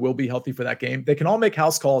Debo, who will be healthy for that game, they can all make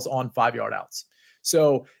house calls on 5-yard outs.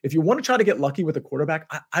 So if you want to try to get lucky with a quarterback,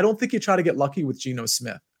 I don't think you try to get lucky with Geno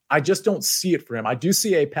Smith. I just don't see it for him. I do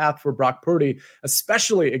see a path for Brock Purdy,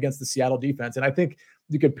 especially against the Seattle defense. And I think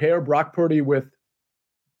you could pair Brock Purdy with,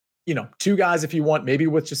 2 guys if you want, maybe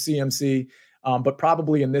with just CMC. But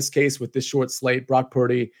probably in this case, with this short slate, Brock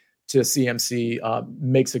Purdy to CMC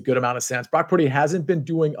makes a good amount of sense. Brock Purdy hasn't been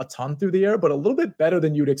doing a ton through the air, but a little bit better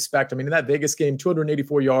than you'd expect. I mean, in that Vegas game,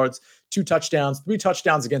 284 yards, 2 touchdowns, 3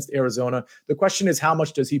 touchdowns against Arizona. The question is, how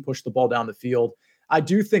much does he push the ball down the field? I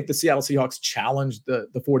do think the Seattle Seahawks challenged the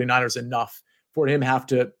 49ers enough for him have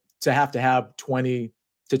 20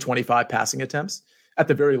 to 25 passing attempts. At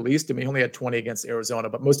the very least, I mean, he only had 20 against Arizona,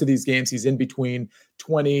 but most of these games he's in between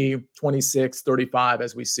 20, 26, 35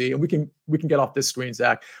 as we see. And we can get off this screen,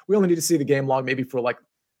 Zach. We only need to see the game log maybe for like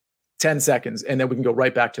 10 seconds, and then we can go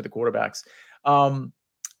right back to the quarterbacks.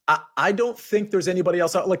 I don't think there's anybody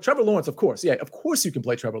else out. Like Trevor Lawrence, of course. Yeah, of course you can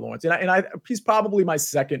play Trevor Lawrence. And he's probably my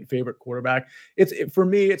second favorite quarterback. For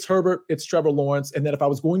me, it's Herbert, it's Trevor Lawrence. And then if I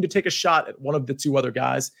was going to take a shot at one of the two other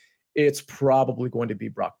guys, it's probably going to be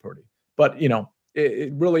Brock Purdy. But,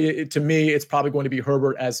 to me, it's probably going to be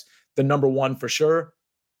Herbert as the number one for sure.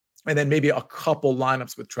 And then maybe a couple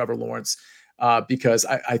lineups with Trevor Lawrence because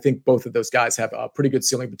I think both of those guys have a pretty good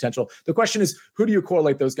ceiling potential. The question is, who do you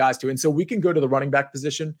correlate those guys to? And so we can go to the running back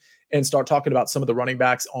position and start talking about some of the running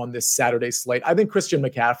backs on this Saturday slate. I think Christian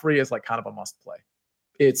McCaffrey is like kind of a must play.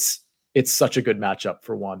 It's such a good matchup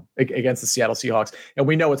for one against the Seattle Seahawks. And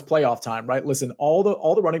we know it's playoff time, right? Listen, all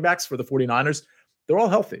the running backs for the 49ers, they're all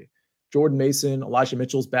healthy. Jordan Mason, Elijah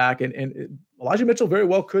Mitchell's back, and Elijah Mitchell very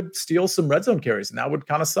well could steal some red zone carries, and that would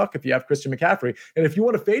kind of suck if you have Christian McCaffrey. And if you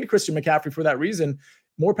want to fade Christian McCaffrey for that reason,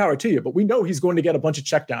 more power to you. But we know he's going to get a bunch of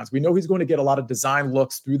checkdowns. We know he's going to get a lot of design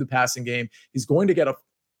looks through the passing game. He's going to get a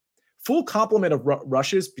full complement of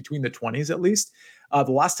rushes between the 20s at least.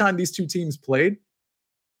 The last time these two teams played,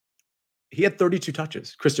 he had 32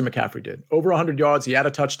 touches. Christian McCaffrey did. Over 100 yards. He had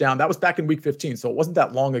a touchdown. That was back in week 15, so it wasn't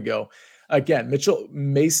that long ago. Again, Mitchell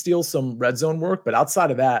may steal some red zone work, but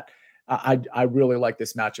outside of that, I really like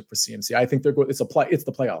this matchup for CMC. I think it's the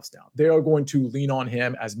playoffs now. They are going to lean on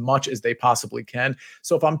him as much as they possibly can.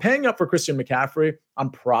 So if I'm paying up for Christian McCaffrey, I'm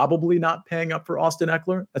probably not paying up for Austin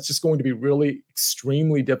Eckler. That's just going to be really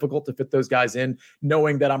extremely difficult to fit those guys in,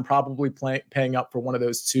 knowing that I'm probably paying up for one of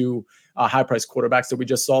those two high-priced quarterbacks that we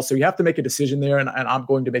just saw. So you have to make a decision there, and I'm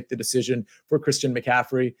going to make the decision for Christian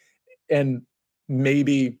McCaffrey. And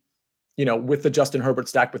maybe with the Justin Herbert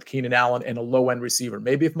stack with Keenan Allen and a low-end receiver.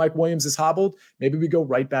 Maybe if Mike Williams is hobbled, maybe we go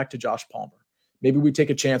right back to Josh Palmer. Maybe we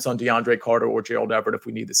take a chance on DeAndre Carter or Gerald Everett if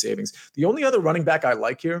we need the savings. The only other running back I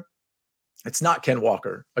like here, it's not Ken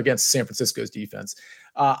Walker against San Francisco's defense.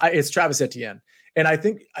 It's Travis Etienne. And I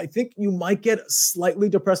think you might get slightly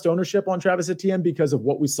depressed ownership on Travis Etienne because of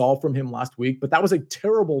what we saw from him last week. But that was a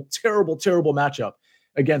terrible, terrible, terrible matchup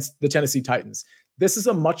against the Tennessee Titans. This is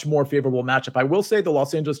a much more favorable matchup. I will say the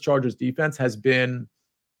Los Angeles Chargers defense has been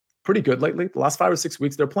pretty good lately. The last 5 or 6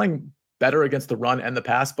 weeks, they're playing better against the run and the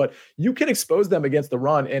pass, but you can expose them against the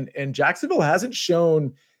run. And Jacksonville hasn't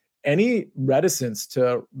shown any reticence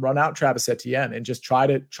to run out Travis Etienne and just try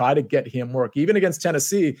to get him work. Even against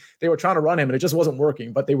Tennessee, they were trying to run him and it just wasn't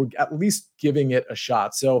working, but they were at least giving it a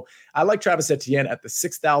shot. So I like Travis Etienne at the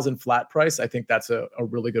 6,000 flat price. I think that's a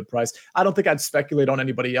really good price. I don't think I'd speculate on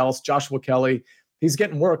anybody else. Joshua Kelly, he's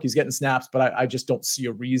getting work, he's getting snaps, but I just don't see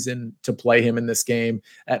a reason to play him in this game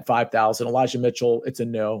at 5,000. Elijah Mitchell, it's a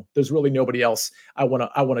no. There's really nobody else I want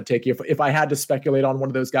to take here. If I had to speculate on one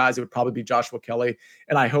of those guys, it would probably be Joshua Kelly.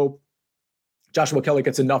 And I hope Joshua Kelly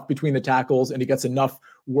gets enough between the tackles and he gets enough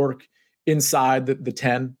work inside the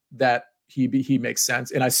 10 that he makes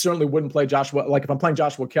sense. And I certainly wouldn't play Joshua. Like if I'm playing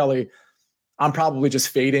Joshua Kelly, I'm probably just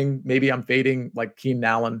fading. Maybe I'm fading like Keenan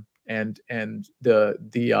Allen and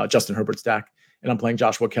the Justin Herbert stack. And I'm playing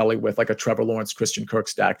Joshua Kelly with like a Trevor Lawrence, Christian Kirk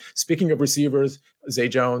stack. Speaking of receivers, Zay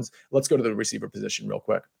Jones, let's go to the receiver position real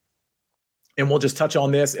quick. And we'll just touch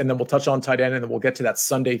on this, and then we'll touch on tight end, and then we'll get to that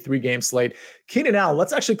Sunday 3-game slate. Keenan Allen,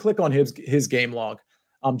 let's actually click on his game log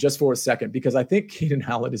just for a second, because I think Keenan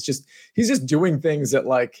Allen he's just doing things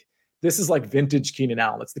that this is like vintage Keenan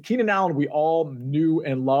Allen. It's the Keenan Allen we all knew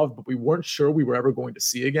and loved, but we weren't sure we were ever going to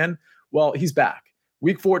see again. Well, he's back.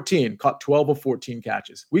 Week 14, caught 12 of 14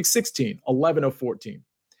 catches. Week 16, 11 of 14.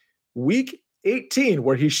 Week 18,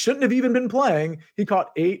 where he shouldn't have even been playing, he caught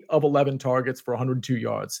 8 of 11 targets for 102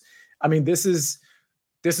 yards. I mean, this is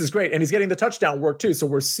great. And he's getting the touchdown work too. So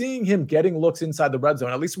we're seeing him getting looks inside the red zone.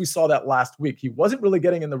 At least we saw that last week. He wasn't really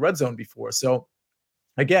getting in the red zone before. So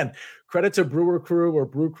again, credit to Brew Crew,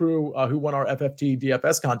 who won our FFT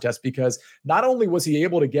DFS contest, because not only was he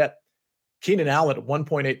able to get Keenan Allen at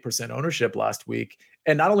 1.8% ownership last week,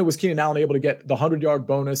 and not only was Keenan Allen able to get the 100-yard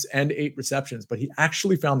bonus and 8 receptions, but he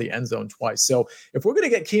actually found the end zone twice. So if we're going to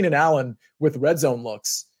get Keenan Allen with red zone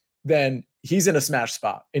looks, then he's in a smash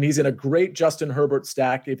spot, and he's in a great Justin Herbert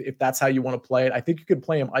stack if that's how you want to play it. I think you could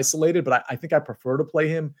play him isolated, but I think I prefer to play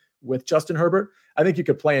him with Justin Herbert. I think you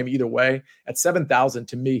could play him either way. At 7,000,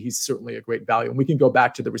 to me, he's certainly a great value. And we can go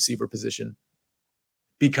back to the receiver position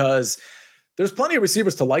because there's plenty of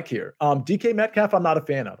receivers to like here. DK Metcalf, I'm not a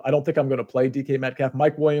fan of. I don't think I'm going to play DK Metcalf.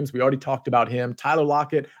 Mike Williams, we already talked about him. Tyler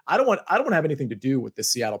Lockett, I don't want to have anything to do with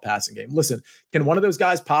this Seattle passing game. Listen, can one of those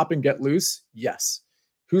guys pop and get loose? Yes.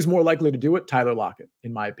 Who's more likely to do it? Tyler Lockett,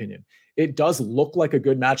 in my opinion. It does look like a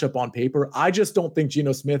good matchup on paper. I just don't think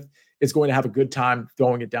Geno Smith is going to have a good time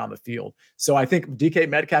throwing it down the field. So I think DK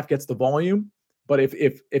Metcalf gets the volume, but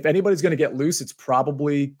if anybody's going to get loose, it's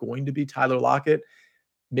probably going to be Tyler Lockett.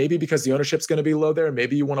 Maybe because the ownership's going to be low there.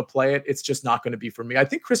 Maybe you want to play it. It's just not going to be for me. I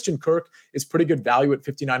think Christian Kirk is pretty good value at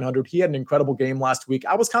 5,900. He had an incredible game last week.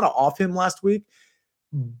 I was kind of off him last week,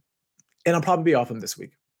 and I'll probably be off him this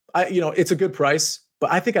week. It's a good price, but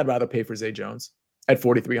I think I'd rather pay for Zay Jones at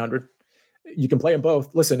 4,300. You can play them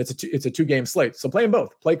both. Listen, it's a two-game slate, so play them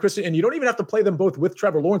both. Play Christian, and you don't even have to play them both with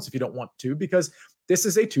Trevor Lawrence if you don't want to, because this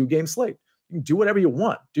is a two-game slate. You can do whatever you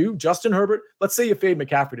want. Do Justin Herbert. Let's say you fade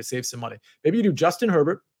McCaffrey to save some money. Maybe you do Justin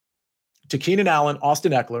Herbert to Keenan Allen,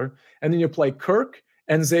 Austin Eckler, and then you play Kirk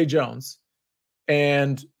and Zay Jones,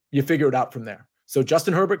 and you figure it out from there. So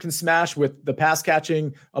Justin Herbert can smash with the pass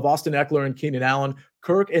catching of Austin Eckler and Keenan Allen.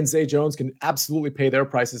 Kirk and Zay Jones can absolutely pay their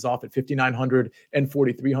prices off at 5,900 and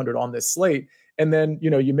 4,300 on this slate. And then,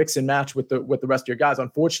 you mix and match with the rest of your guys.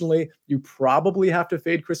 Unfortunately, you probably have to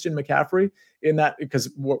fade Christian McCaffrey in that because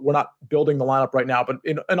we're not building the lineup right now. But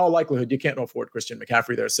in all likelihood, you can't afford Christian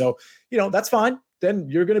McCaffrey there. So, that's fine. Then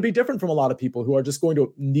you're going to be different from a lot of people who are just going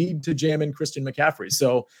to need to jam in Christian McCaffrey.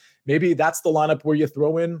 So maybe that's the lineup where you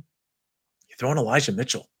throw in Elijah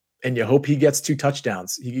Mitchell. And you hope he gets 2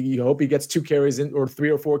 touchdowns. You hope he gets 2 carries in, or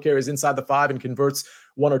 3 or 4 carries inside the 5 and converts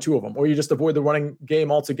 1 or 2 of them. Or you just avoid the running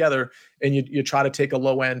game altogether and you try to take a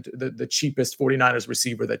low end, the cheapest 49ers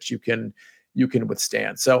receiver that you can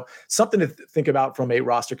withstand. So something to think about from a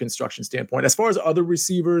roster construction standpoint. As far as other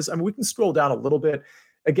receivers, we can scroll down a little bit.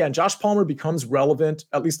 Again, Josh Palmer becomes relevant,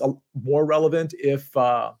 at least more relevant if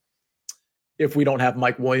we don't have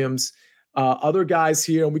Mike Williams. Other guys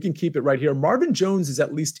here, and we can keep it right here. Marvin Jones is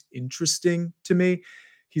at least interesting to me.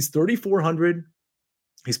 He's 3,400.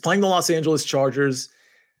 He's playing the Los Angeles Chargers.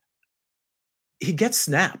 He gets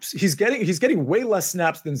snaps. He's getting way less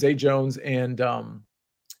snaps than Zay Jones and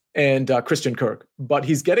Christian Kirk, but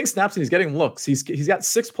he's getting snaps and he's getting looks. He's got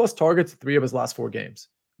 6+ targets in 3 of his last 4 games.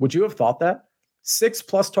 Would you have thought that?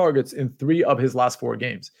 6+ targets in 3 of his last 4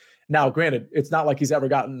 games. Now, granted, it's not like he's ever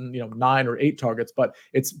gotten 9 or 8 targets, but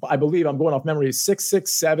I believe I'm going off memory, 6,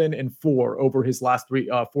 6, 7, and 4 over his last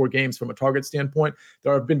 4 games from a target standpoint.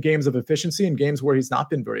 There have been games of efficiency and games where he's not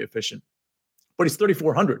been very efficient, but he's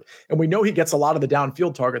 3,400, and we know he gets a lot of the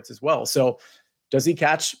downfield targets as well. So, does he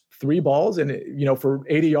catch 3 balls and for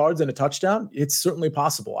 80 yards and a touchdown? It's certainly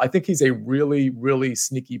possible. I think he's a really, really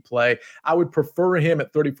sneaky play. I would prefer him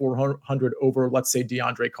at 3,400 over, let's say,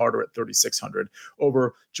 DeAndre Carter at 3,600,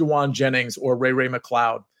 over Juwan Jennings or Ray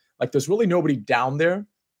McLeod. Like, there's really nobody down there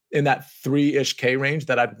in that 3-ish K range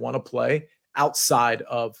that I'd want to play outside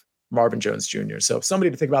of Marvin Jones Jr. So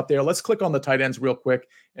somebody to think about there. Let's click on the tight ends real quick,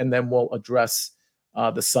 and then we'll address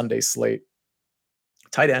the Sunday slate.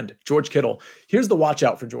 Tight end, George Kittle. Here's the watch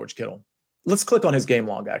out for George Kittle. Let's click on his game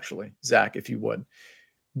log, actually, Zach, if you would,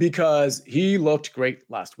 because he looked great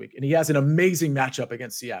last week, and he has an amazing matchup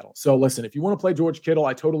against Seattle. So listen, if you want to play George Kittle,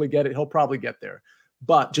 I totally get it. He'll probably get there.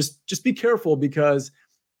 But just be careful, because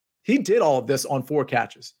he did all of this on 4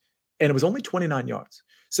 catches, and it was only 29 yards.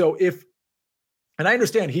 So and I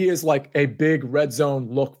understand he is like a big red zone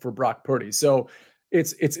look for Brock Purdy. So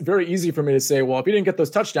it's very easy for me to say, well, if he didn't get those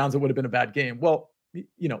touchdowns, it would have been a bad game. Well,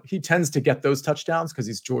 he tends to get those touchdowns because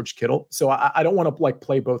he's George Kittle. So I don't want to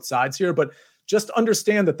play both sides here, but just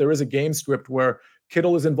understand that there is a game script where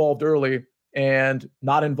Kittle is involved early and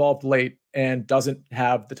not involved late and doesn't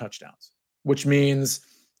have the touchdowns, which means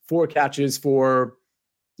 4 catches for,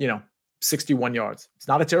 61 yards. It's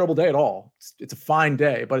not a terrible day at all. It's a fine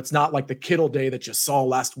day, but it's not like the Kittle day that you saw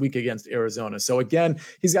last week against Arizona. So again,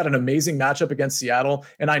 he's got an amazing matchup against Seattle,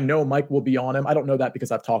 and I know Mike will be on him. I don't know that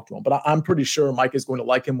because I've talked to him, but I'm pretty sure Mike is going to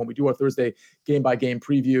like him when we do our Thursday game-by-game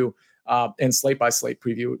preview and slate-by-slate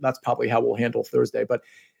preview. That's probably how we'll handle Thursday, but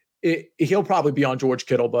he'll probably be on George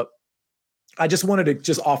Kittle, but I just wanted to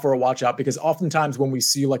just offer a watch out, because oftentimes when we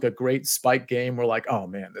see like a great spike game, we're like, oh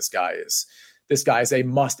man, this guy is this guy is a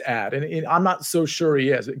must add. And I'm not so sure he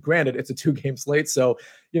is. Granted, it's a 2-game slate. So,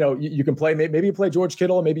 you can play, maybe you play George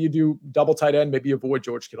Kittle, maybe you do double tight end, maybe you avoid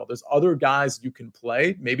George Kittle. There's other guys you can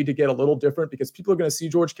play, maybe to get a little different, because people are going to see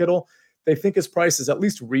George Kittle. They think his price is at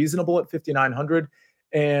least reasonable at 5,900,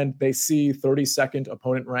 and they see 32nd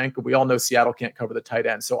opponent rank. We all know Seattle can't cover the tight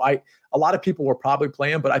end. So a lot of people will probably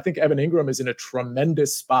play him, but I think Evan Ingram is in a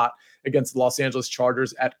tremendous spot against the Los Angeles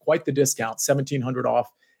Chargers at quite the discount, 1,700 off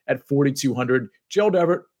at 4,200. Gerald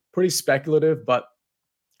Everett, pretty speculative, but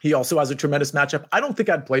he also has a tremendous matchup. I don't think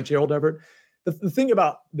I'd play Gerald Everett. The thing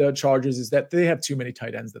about the Chargers is that they have too many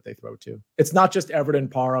tight ends that they throw to. It's not just Everett and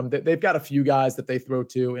Parham. They've got a few guys that they throw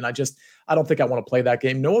to, and I don't think I want to play that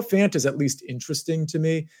game. Noah Fant is at least interesting to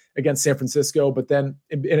me against San Francisco, but then,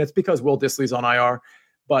 and it's because Will Dissly's on IR,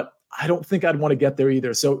 but I don't think I'd want to get there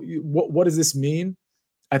either. So what does this mean?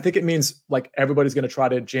 I think it means like everybody's going to try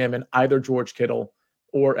to jam in either George Kittle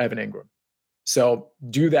or Evan Ingram. So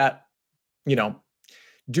do that,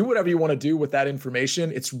 do whatever you want to do with that information.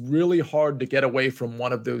 It's really hard to get away from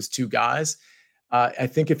one of those two guys. I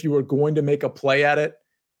think if you were going to make a play at it,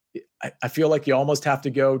 I feel like you almost have to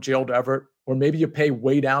go Gerald Everett, or maybe you pay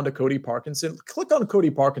way down to Cody Parkinson. Click on Cody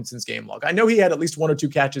Parkinson's game log. I know he had at least 1 or 2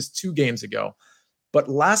 catches 2 games ago, but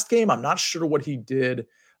last game, I'm not sure what he did.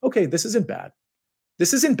 Okay, this isn't bad.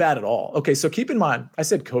 This isn't bad at all. Okay, so keep in mind, I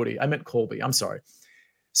said Cody. I meant Colby. I'm sorry.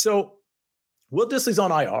 So Will Dissly's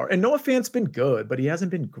on IR, and Noah Fant's been good, but he hasn't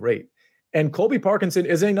been great. And Colby Parkinson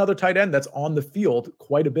is another tight end that's on the field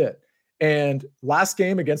quite a bit. And last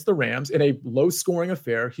game against the Rams, in a low-scoring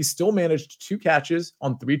affair, he still managed 2 catches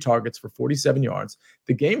on 3 targets for 47 yards.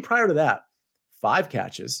 The game prior to that, 5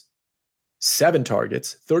 catches, 7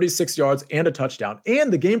 targets, 36 yards, and a touchdown.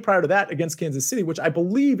 And the game prior to that against Kansas City, which I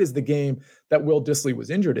believe is the game that Will Dissly was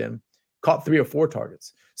injured in, caught 3 or 4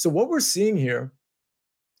 targets. So what we're seeing here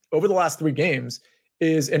over the last 3 games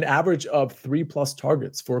is an average of 3+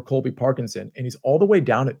 targets for Colby Parkinson, and he's all the way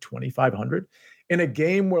down at 2,500 in a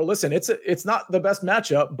game where, listen, it's not the best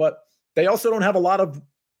matchup, but they also don't have a lot of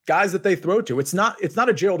guys that they throw to. It's not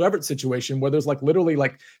a Gerald Everett situation where there's literally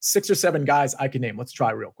 6 or 7 guys I can name. Let's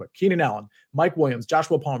try real quick. Keenan Allen, Mike Williams,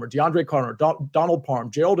 Joshua Palmer, DeAndre Carter, Donald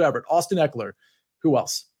Parham, Gerald Everett, Austin Eckler. Who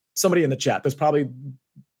else? Somebody in the chat. There's probably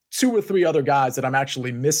 2 or 3 other guys that I'm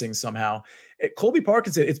actually missing somehow. Colby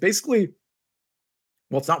Parkinson, it's basically,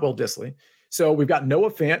 well, it's not Will Dissly. So we've got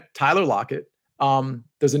Noah Fant, Tyler Lockett.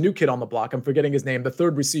 There's a new kid on the block. I'm forgetting his name. The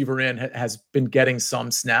third receiver in has been getting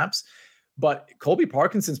some snaps. But Colby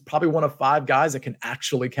Parkinson's probably one of 5 guys that can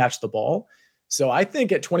actually catch the ball. So I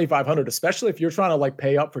think at 2,500, especially if you're trying to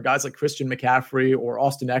pay up for guys like Christian McCaffrey or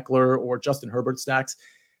Austin Eckler or Justin Herbert stacks,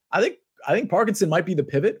 I think Parkinson might be the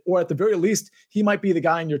pivot, or at the very least, he might be the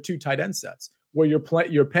guy in your 2 tight end sets where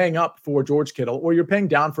you're paying up for George Kittle, or you're paying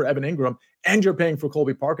down for Evan Ingram, and you're paying for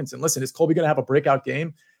Colby Parkinson. Listen, is Colby going to have a breakout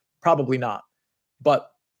game? Probably not.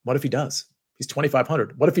 But what if he does? He's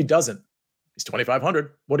 2,500. What if he doesn't? He's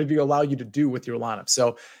 2,500. What did he allow you to do with your lineup?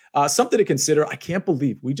 So something to consider. I can't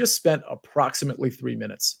believe we just spent approximately 3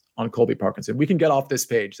 minutes on Colby Parkinson. We can get off this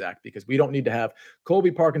page, Zach, because we don't need to have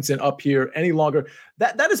Colby Parkinson up here any longer.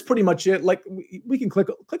 That is pretty much it. We can click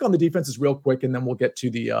on the defenses real quick, and then we'll get to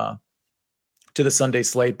the Sunday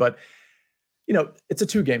slate. But it's a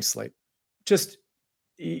 2-game slate. Just,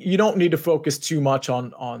 you don't need to focus too much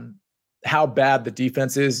on how bad the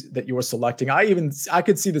defense is that you are selecting. I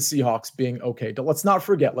could see the Seahawks being okay. Let's not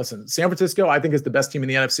forget, listen, San Francisco, I think, is the best team in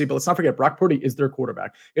the NFC, but let's not forget Brock Purdy is their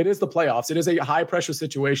quarterback. It is the playoffs. It is a high pressure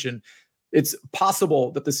situation. It's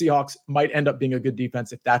possible that the Seahawks might end up being a good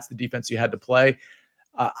defense if that's the defense you had to play.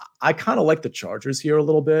 I kind of like the Chargers here a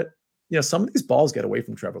little bit. Some of these balls get away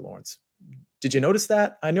from Trevor Lawrence. Did you notice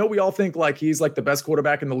that? I know we all think he's the best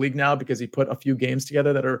quarterback in the league now because he put a few games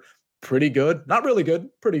together that are pretty good. Not really good,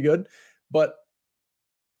 pretty good. But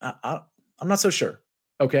I'm not so sure.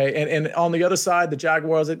 Okay. And on the other side, the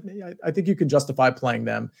Jaguars, I think you can justify playing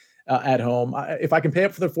them at home. If I can pay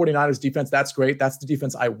up for the 49ers defense, that's great. That's the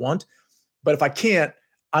defense I want. But if I can't,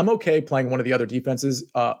 I'm okay playing one of the other defenses,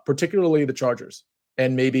 particularly the Chargers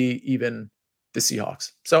and maybe even the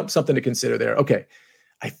Seahawks. So something to consider there. Okay.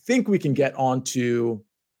 I think we can get on to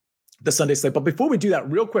the Sunday slate. But before we do that,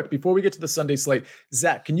 real quick, before we get to the Sunday slate,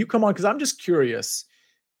 Zach, can you come on? Because I'm just curious.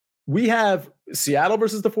 We have Seattle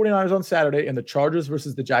versus the 49ers on Saturday and the Chargers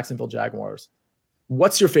versus the Jacksonville Jaguars.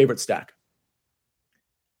 What's your favorite stack?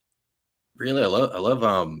 Really, I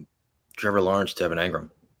love Trevor Lawrence to Evan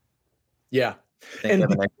Ingram. Yeah. And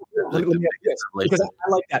because I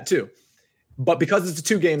like that too. But because it's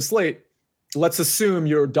a 2-game slate, let's assume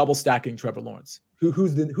you're double stacking Trevor Lawrence.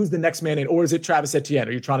 Who's the next man in? Or is it Travis Etienne?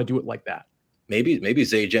 Are you trying to do it like that? maybe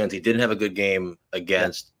Zay Jones. He didn't have a good game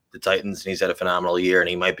against the Titans, and he's had a phenomenal year, and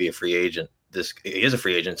he might be a free agent. He is a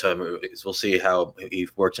free agent, so we'll see how he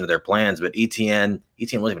works into their plans. But ETN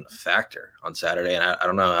wasn't even a factor on Saturday, and I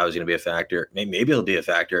don't know how he's going to be a factor. Maybe he'll be a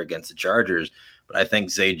factor against the Chargers, but I think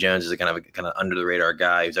Zay Jones is a kind of under the radar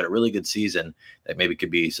guy who's had a really good season that maybe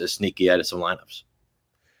could be a sneaky out of some lineups.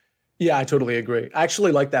 Yeah, I totally agree. I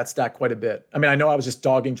actually like that stack quite a bit. I mean, I know I was just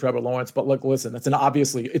dogging Trevor Lawrence, but look, listen, it's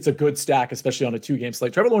a good stack, especially on a 2-game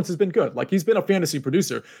slate. Trevor Lawrence has been good. Like, he's been a fantasy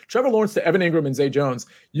producer. Trevor Lawrence to Evan Ingram and Zay Jones,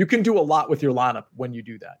 you can do a lot with your lineup when you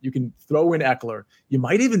do that. You can throw in Eckler. You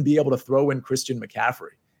might even be able to throw in Christian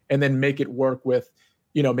McCaffrey and then make it work with,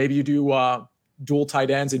 maybe you do dual tight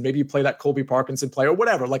ends and maybe you play that Colby Parkinson play or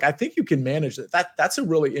whatever. Like, I think you can manage that. That's a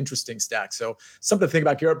really interesting stack. So something to think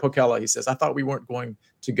about. Garrett Pocella, he says, I thought we weren't going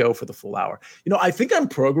to go for the full hour. I think I'm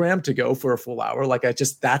programmed to go for a full hour. Like,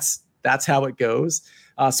 that's how it goes.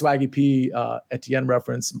 Swaggy P at the end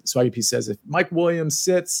reference, Swaggy P says, if Mike Williams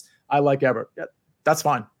sits, I like Everett. Yeah, that's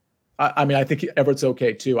fine. I mean, I think Everett's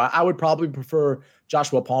okay too. I would probably prefer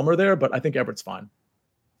Joshua Palmer there, but I think Everett's fine.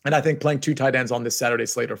 And I think playing 2 tight ends on this Saturday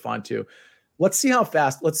slate are fine too. Let's see how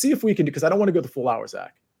fast. Let's see if we can do, because I don't want to go the full hour,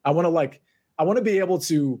 Zach. I want to be able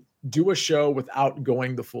to do a show without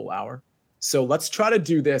going the full hour. So let's try to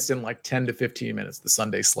do this in like 10 to 15 minutes, the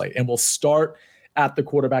Sunday slate. And we'll start at the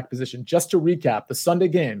quarterback position. Just to recap, the Sunday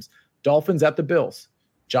games: Dolphins at the Bills,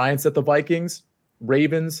 Giants at the Vikings,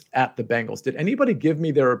 Ravens at the Bengals. Did anybody give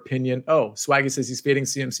me their opinion? Oh, Swaggy says he's fading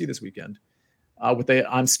CMC this weekend with the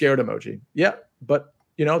I'm scared emoji. Yeah, but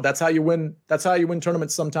that's how you win. That's how you win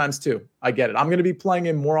tournaments sometimes too. I get it. I'm going to be playing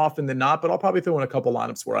him more often than not, but I'll probably throw in a couple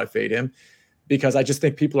lineups where I fade him because I just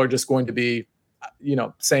think people are just going to be,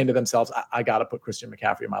 saying to themselves, I got to put Christian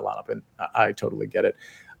McCaffrey in my lineup. And I totally get it.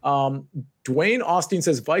 Dwayne Austin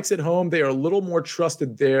says Vikes at home. They are a little more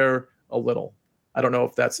trusted there. A little. I don't know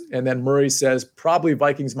if that's, and then Murray says probably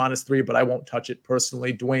Vikings -3, but I won't touch it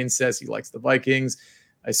personally. Dwayne says he likes the Vikings.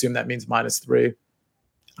 I assume that means -3.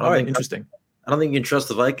 All right. Interesting. I don't think you can trust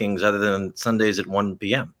the Vikings other than Sundays at 1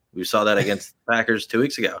 p.m. We saw that against the Packers 2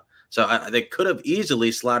 weeks ago. So they could have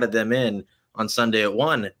easily slotted them in on Sunday at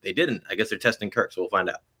 1. They didn't. I guess they're testing Kirk, so we'll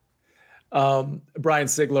find out. Brian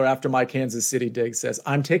Sigler, after my Kansas City dig, says,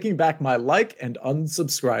 I'm taking back my like and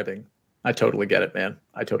unsubscribing. I totally get it, man.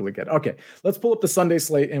 I totally get it. Okay, let's pull up the Sunday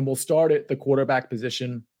slate, and we'll start at the quarterback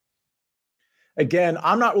position. Again,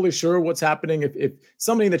 I'm not really sure what's happening. If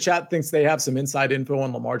somebody in the chat thinks they have some inside info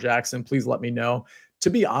on Lamar Jackson, please let me know. To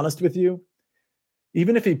be honest with you,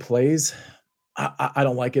 even if he plays, I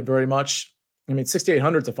don't like it very much. I mean,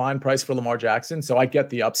 6,800 is a fine price for Lamar Jackson, so I get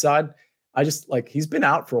the upside. I just he's been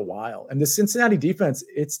out for a while, and the Cincinnati defense,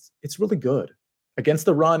 it's really good against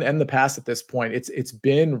the run and the pass at this point. It's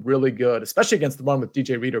been really good, especially against the run with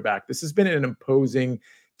DJ Reader back. This has been an imposing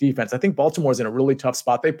defense. I think Baltimore's in a really tough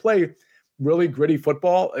spot. They play really gritty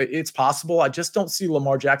football. It's possible. I just don't see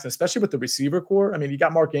Lamar Jackson, especially with the receiver core. I mean, you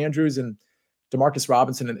got Mark Andrews and Demarcus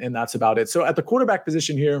Robinson, and that's about it. So at the quarterback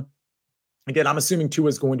position here, again, I'm assuming Tua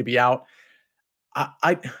is going to be out.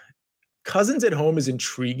 Cousins at home is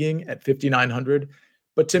intriguing at 5,900,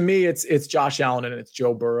 but to me, it's Josh Allen and it's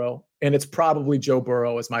Joe Burrow, and it's probably Joe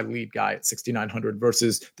Burrow as my lead guy at 6,900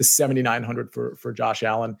 versus the 7,900 for Josh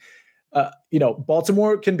Allen.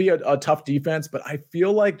 Baltimore can be a tough defense, but I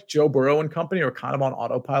feel like Joe Burrow and company are kind of on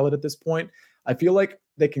autopilot at this point. I feel like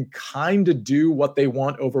they can kind of do what they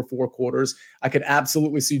want over 4 quarters. I could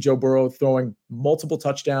absolutely see Joe Burrow throwing multiple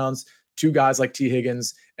touchdowns to guys like T.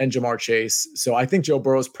 Higgins and Jamar Chase. So I think Joe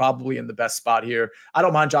Burrow is probably in the best spot here. I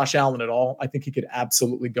don't mind Josh Allen at all. I think he could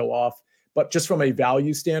absolutely go off. But just from a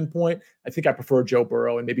value standpoint, I think I prefer Joe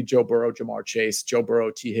Burrow and maybe Joe Burrow, Jamar Chase, Joe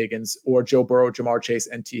Burrow, T. Higgins, or Joe Burrow, Jamar Chase,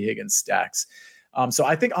 and T. Higgins stacks. So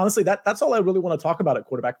I think, honestly, that's all I really want to talk about at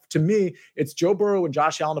quarterback. To me, it's Joe Burrow and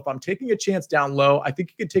Josh Allen. If I'm taking a chance down low, I think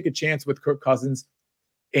you could take a chance with Kirk Cousins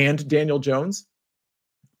and Daniel Jones.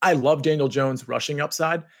 I love Daniel Jones' rushing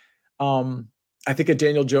upside. I think a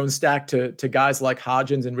Daniel Jones stack to guys like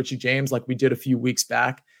Hodgins and Richie James, like we did a few weeks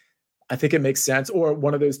back, I think it makes sense. Or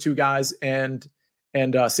one of those two guys and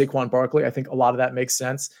Saquon Barkley. I think a lot of that makes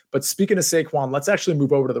sense. But speaking of Saquon, let's actually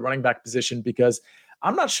move over to the running back position, because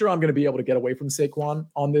I'm not sure I'm going to be able to get away from Saquon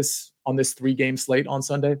on this 3-game slate on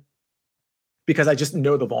Sunday, because I just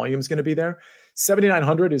know the volume is going to be there.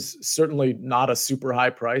 7,900 is certainly not a super high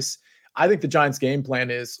price. I think the Giants' game plan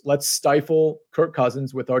is let's stifle Kirk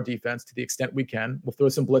Cousins with our defense to the extent we can. We'll throw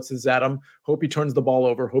some blitzes at him, hope he turns the ball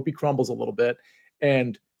over, hope he crumbles a little bit.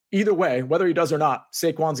 And either way, whether he does or not,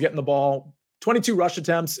 Saquon's getting the ball, 22 rush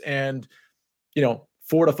attempts and,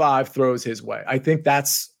 4 to 5 throws his way. I think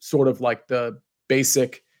that's sort of like the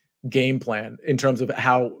basic game plan in terms of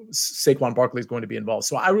how Saquon Barkley is going to be involved.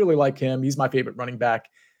 So I really like him. He's my favorite running back.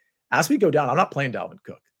 As we go down, I'm not playing Dalvin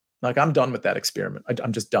Cook. Like, I'm done with that experiment.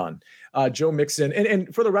 I'm just done. Joe Mixon.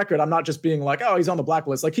 And for the record, I'm not just being like, oh, he's on the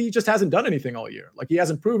blacklist. Like, he just hasn't done anything all year. Like, he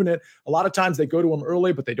hasn't proven it. A lot of times they go to him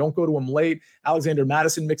early, but they don't go to him late. Alexander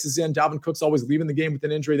Madison mixes in. Dalvin Cook's always leaving the game with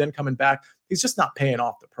an injury, then coming back. He's just not paying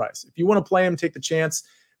off the price. If you want to play him, take the chance.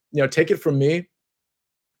 Take it from me.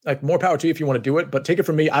 Like, more power to you if you want to do it, but take it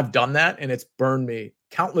from me. I've done that, and it's burned me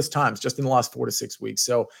countless times just in the last 4 to 6 weeks.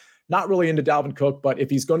 So not really into Dalvin Cook, but if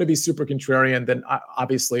he's going to be super contrarian, then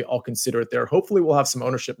obviously I'll consider it there. Hopefully we'll have some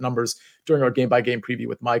ownership numbers during our game-by-game preview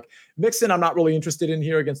with Mike. Mixon, I'm not really interested in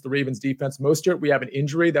here against the Ravens defense. Mostert, we have an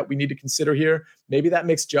injury that we need to consider here. Maybe that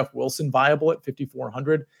makes Jeff Wilson viable at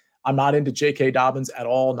 5,400. I'm not into J.K. Dobbins at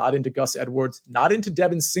all, not into Gus Edwards, not into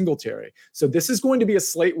Devin Singletary. So this is going to be a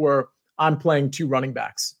slate where I'm playing 2 running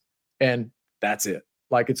backs, and that's it.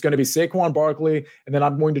 Like, it's going to be Saquon Barkley, and then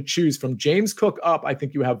I'm going to choose from James Cook up. I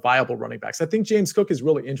think you have viable running backs. I think James Cook is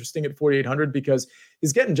really interesting at 4,800 because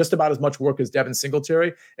he's getting just about as much work as Devin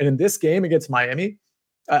Singletary. And in this game against Miami,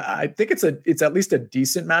 I think it's at least a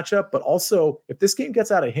decent matchup. But also, if this game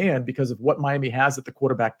gets out of hand because of what Miami has at the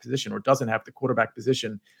quarterback position or doesn't have the quarterback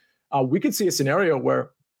position, we could see a scenario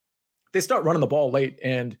where they start running the ball late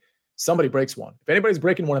and somebody breaks one. If anybody's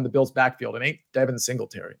breaking one in the Bills' backfield, it ain't Devin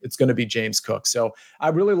Singletary. It's going to be James Cook. So I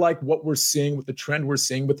really like what we're seeing with the trend we're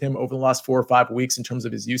seeing with him over the last 4 or 5 weeks in terms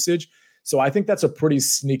of his usage. So I think that's a pretty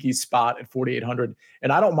sneaky spot at 4,800.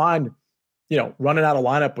 And I don't mind, running out a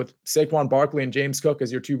lineup with Saquon Barkley and James Cook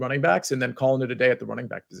as your 2 running backs and then calling it a day at the running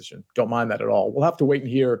back position. Don't mind that at all. We'll have to wait and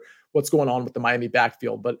hear what's going on with the Miami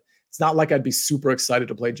backfield, but it's not like I'd be super excited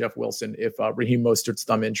to play Jeff Wilson if Raheem Mostert's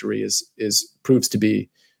thumb injury proves to be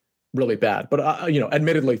really bad. But,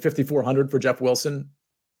 admittedly, 5,400 for Jeff Wilson,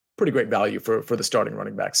 pretty great value for the starting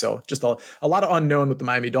running back. So just a lot of unknown with the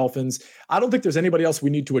Miami Dolphins. I don't think there's anybody else we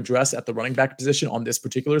need to address at the running back position on this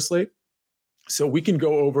particular slate. So we can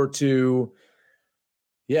go over to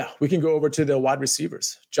the wide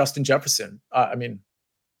receivers. Justin Jefferson.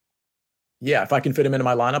 If I can fit him into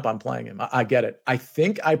my lineup, I'm playing him. I get it. I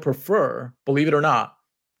think I prefer, believe it or not,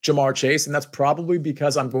 Jamar Chase. And that's probably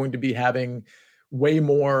because I'm going to be having way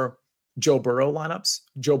more Joe Burrow lineups,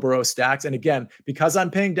 Joe Burrow stacks. And again, because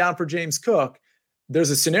I'm paying down for James Cook, there's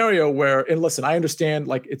a scenario where, and listen, I understand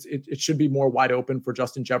like it should be more wide open for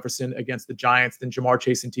Justin Jefferson against the Giants than Jamar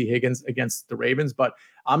Chase and T. Higgins against the Ravens, but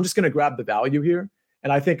I'm just going to grab the value here.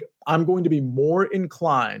 And I think I'm going to be more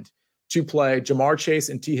inclined to play Jamar Chase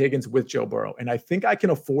and T. Higgins with Joe Burrow. And I think I can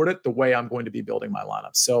afford it the way I'm going to be building my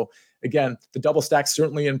lineup. So again, the double stack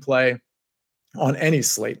certainly in play on any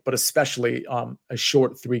slate, but especially a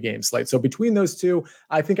short 3-game slate. So between those two,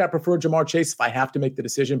 I think I prefer Jamar Chase if I have to make the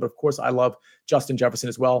decision. But of course, I love Justin Jefferson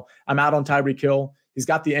as well. I'm out on Tyreek Hill. He's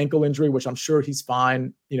got the ankle injury, which I'm sure he's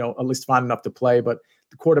fine, at least fine enough to play. But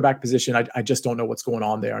the quarterback position, I just don't know what's going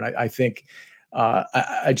on there. And I think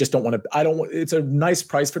I just don't want to. It's a nice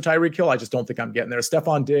price for Tyreek Hill. I just don't think I'm getting there.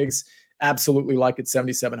 Stephon Diggs, absolutely like it,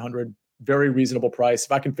 7,700, very reasonable price.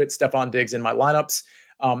 If I can fit Stephon Diggs in my lineups,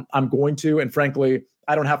 I'm going to, and frankly,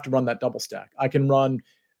 I don't have to run that double stack. I can run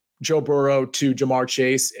Joe Burrow to Jamar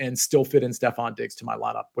Chase and still fit in Stephon Diggs to my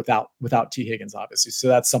lineup without T. Higgins, obviously. So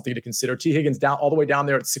that's something to consider. T. Higgins down all the way down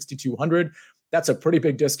there at 6,200. That's a pretty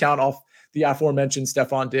big discount off the aforementioned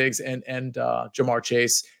Stephon Diggs and Jamar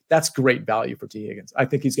Chase. That's great value for T. Higgins. I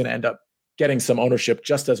think he's going to end up getting some ownership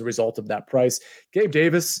just as a result of that price. Gabe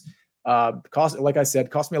Davis, cost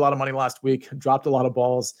me a lot of money last week, dropped a lot of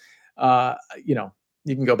balls.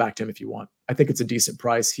 You can go back to him if you want. I think it's a decent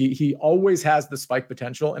price. He always has the spike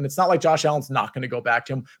potential, and it's not like Josh Allen's not going to go back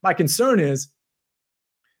to him. My concern is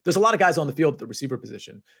there's a lot of guys on the field at the receiver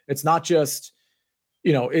position. It's not just,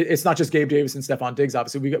 it's not just Gabe Davis and Stephon Diggs.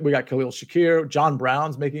 Obviously, we got Khalil Shakir, John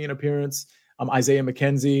Brown's making an appearance, Isaiah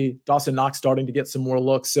McKenzie, Dawson Knox starting to get some more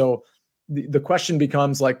looks. So the question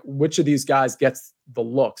becomes like, which of these guys gets the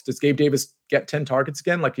looks? Does Gabe Davis get 10 targets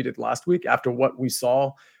again like he did last week after what we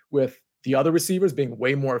saw with the other receivers being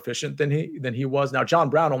way more efficient than he was? Now,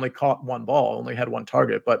 John Brown only caught 1 ball, only had 1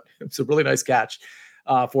 target, but it's a really nice catch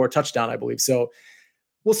for a touchdown, I believe. So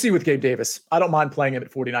we'll see with Gabe Davis. I don't mind playing it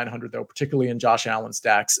at 4,900 though, particularly in Josh Allen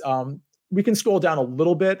stacks. We can scroll down a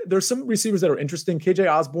little bit. There's some receivers that are interesting. KJ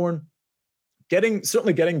Osborne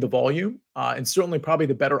certainly getting the volume and certainly probably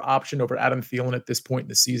the better option over Adam Thielen at this point in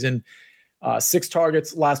the season. 6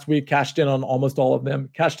 targets last week, cashed in on almost all of them,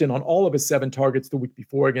 cashed in on all of his 7 targets the week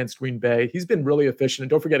before against Green Bay. He's been really efficient. And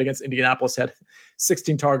don't forget, against Indianapolis, had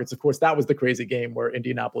 16 targets. Of course, that was the crazy game where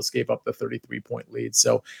Indianapolis gave up the 33-point lead.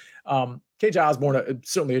 So KJ Osborne,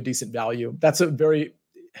 certainly a decent value. That's a very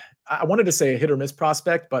I wanted to say a hit or miss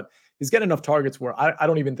prospect, but he's getting enough targets where I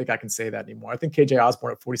don't even think I can say that anymore. I think KJ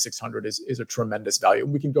Osborne at 4,600 is a tremendous value.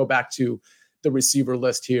 We can go back to the receiver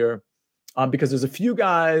list here because there's a few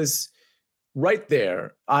guys right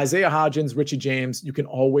there. Isaiah Hodgins, Richie James, you can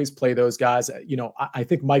always play those guys. I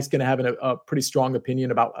think Mike's going to have a pretty strong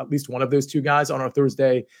opinion about at least one of those two guys on our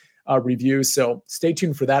Thursday review. So stay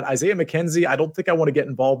tuned for that. Isaiah McKenzie, I don't think I want to get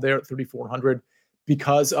involved there at 3,400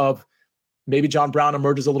 because of maybe John Brown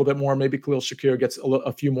emerges a little bit more. Maybe Khalil Shakir gets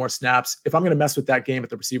a few more snaps. If I'm going to mess with that game at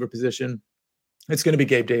the receiver position, it's going to be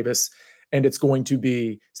Gabe Davis and it's going to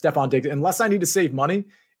be Stephon Diggs, unless I need to save money,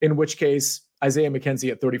 in which case Isaiah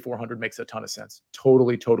McKenzie at 3,400 makes a ton of sense.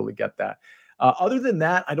 Totally get that. Other than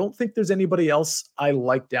that, I don't think there's anybody else I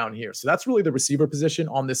like down here. So that's really the receiver position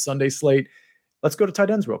on this Sunday slate. Let's go to tight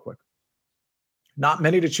ends real quick. Not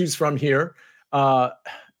many to choose from here.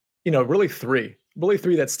 Really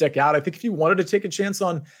three that stick out. I think if you wanted to take a chance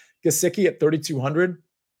on Gesicki at 3,200,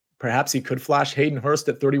 perhaps he could flash. Hayden Hurst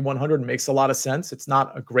at 3,100 makes a lot of sense. It's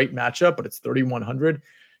not a great matchup, but it's 3,100.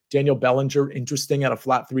 Daniel Bellinger, interesting at a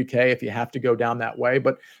flat 3K if you have to go down that way.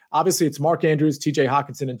 But obviously it's Mark Andrews, TJ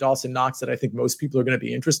Hockenson, and Dawson Knox that I think most people are going to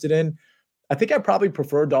be interested in. I think I probably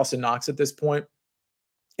prefer Dawson Knox at this point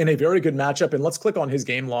in a very good matchup. And let's click on his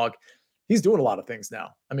game log. He's doing a lot of things now.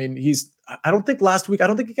 I mean, I don't think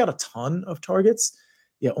he got a ton of targets.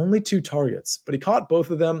 Yeah, only 2 targets, but he caught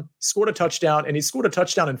both of them, scored a touchdown, and he scored a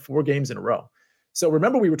touchdown in 4 games in a row. So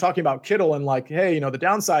remember we were talking about Kittle and like, hey, the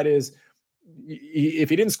downside is if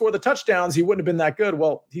he didn't score the touchdowns, he wouldn't have been that good.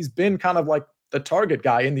 Well, he's been kind of like the target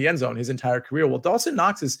guy in the end zone his entire career. Well, Dawson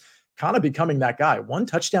Knox is kind of becoming that guy. 1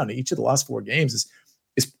 touchdown in each of the last 4 games is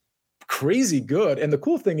crazy good. And the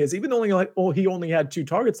cool thing is, even though he only had 2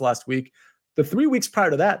 targets last week, the 3 weeks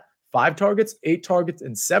prior to that, 5 targets, 8 targets,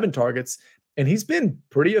 and 7 targets. And he's been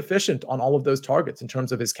pretty efficient on all of those targets in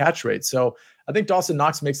terms of his catch rate. So I think Dawson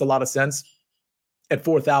Knox makes a lot of sense at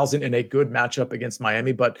 4,000 in a good matchup against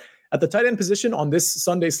Miami. But at the tight end position on this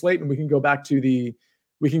Sunday slate, and we can go back to the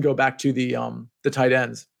tight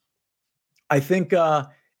ends. I think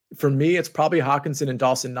for me, it's probably Hockenson and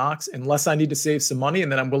Dawson Knox, unless I need to save some money,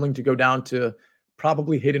 and then I'm willing to go down to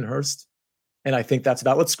probably Hayden Hurst. And I think that's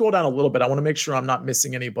about. Let's scroll down a little bit. I want to make sure I'm not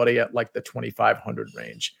missing anybody at like the 2,500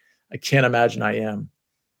 range. I can't imagine I am.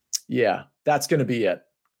 Yeah, that's going to be it.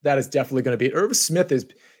 That is definitely going to be it. Irv Smith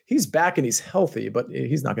he's back and he's healthy, but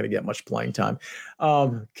he's not going to get much playing time.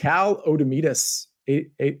 Cal Odomitis,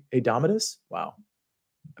 Adomitis. Wow.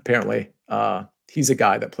 Apparently, he's a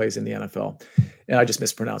guy that plays in the NFL, and I just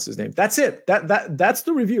mispronounced his name. That's it. That's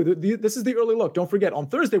the review. This is the early look. Don't forget, on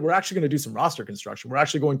Thursday we're actually going to do some roster construction. We're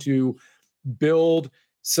actually going to build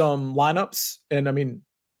some lineups, and I mean,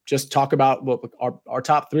 just talk about our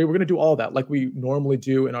top 3. We're going to do all of that like we normally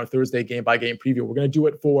do in our Thursday game by game preview. We're going to do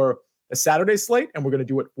it for the Saturday slate, and we're going to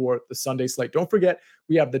do it for the Sunday slate. Don't forget,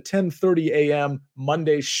 we have the 10:30 a.m.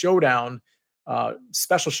 Monday showdown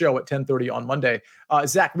special show at 10:30 on Monday.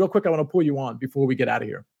 Zach, real quick, I want to pull you on before we get out of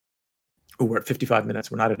here. Oh, we're at 55 minutes.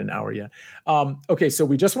 We're not at an hour yet. Okay, so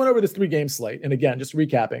we just went over this 3-game slate. And again, just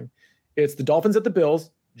recapping, it's the Dolphins at the Bills,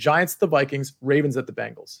 Giants at the Vikings, Ravens at the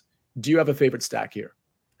Bengals. Do you have a favorite stack here?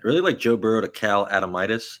 I really like Joe Burrow to Cal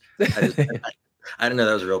Adomitis. I didn't know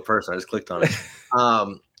that was a real person. I just clicked on it.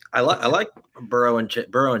 I like Burrow and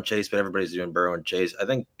Chase, but everybody's doing Burrow and Chase. I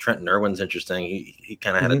think Trenton Irwin's interesting. He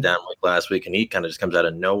kind of had a down week last week, and he kind of just comes out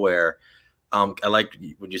of nowhere. I like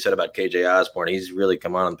what you said about KJ Osborne. He's really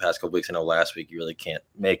come on in the past couple weeks. I know last week you really can't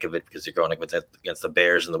make of it because you're going against the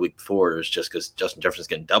Bears, and the week before it was just because Justin Jefferson's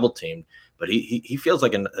getting double teamed. But he feels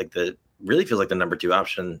like really feels like the number 2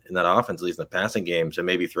 option in that offense, at least in the passing game. So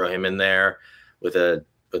maybe throw him in there with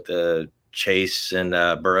the Chase and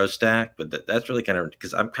Burrow stack. But that's really kind of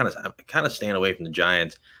because I'm kind of staying away from the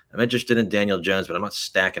Giants. I'm interested in Daniel Jones, but I'm not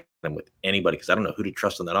stacking them with anybody because I don't know who to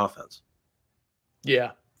trust on that offense.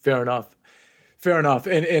 Yeah, fair enough.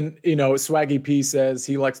 And Swaggy P says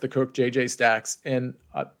he likes the Kirk JJ stacks, and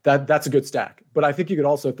that's a good stack. But I think you could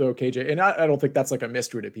also throw KJ, and I don't think that's like a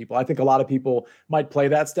mystery to people. I think a lot of people might play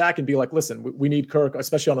that stack and be like, listen, we need Kirk,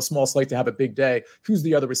 especially on a small slate, to have a big day. Who's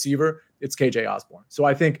the other receiver? It's KJ Osborne. So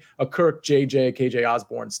I think a Kirk JJ KJ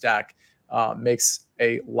Osborne stack makes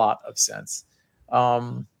a lot of sense.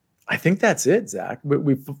 I think that's it, Zach.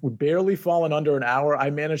 We've barely fallen under an hour. I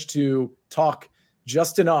managed to talk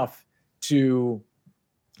just enough to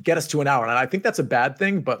get us to an hour. And I think that's a bad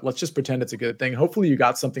thing, but let's just pretend it's a good thing. Hopefully you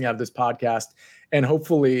got something out of this podcast, and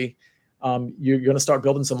hopefully you're going to start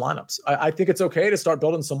building some lineups. I think it's okay to start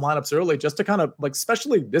building some lineups early, just to kind of like,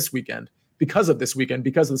 especially this weekend, because of this weekend,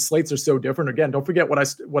 because the slates are so different. Again, don't forget what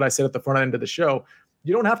I said at the front end of the show.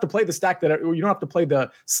 You don't have to play the you don't have to play the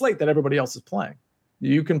slate that everybody else is playing.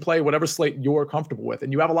 You can play whatever slate you're comfortable with,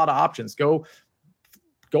 and you have a lot of options. Go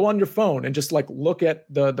on your phone and just like look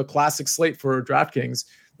at the classic slate for DraftKings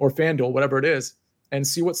or FanDuel, whatever it is, and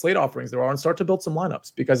see what slate offerings there are and start to build some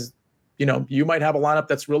lineups, because you might have a lineup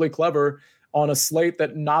that's really clever on a slate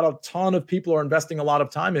that not a ton of people are investing a lot of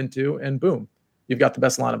time into, and boom, you've got the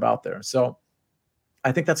best lineup out there. So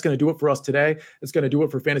I think that's going to do it for us today. It's going to do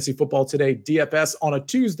it for Fantasy Football Today DFS on a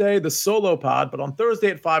Tuesday, the solo pod. But on Thursday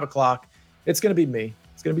at 5 o'clock, it's going to be me.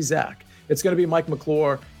 It's going to be Zach. It's going to be Mike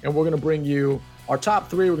McClure. And we're going to bring you our top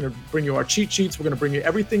three. We're going to bring you our cheat sheets. We're going to bring you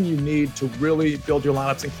everything you need to really build your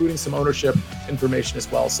lineups, including some ownership information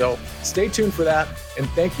as well. So stay tuned for that. And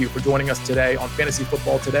thank you for joining us today on Fantasy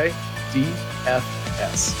Football Today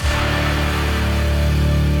DFS.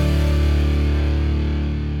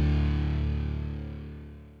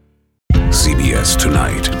 CBS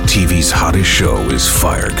Tonight. TV's hottest show is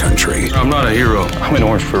Fire Country. I'm not a hero. I'm in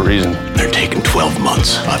orange for a reason. They're taking 12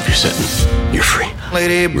 months off your sentence. You're free.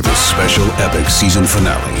 Lady, with a special epic season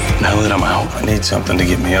finale. Now that I'm out, I need something to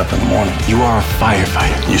get me up in the morning. You are a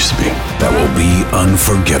firefighter. Used to be. That will be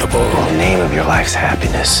unforgettable. In the name of your life's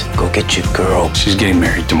happiness, go get your girl. She's getting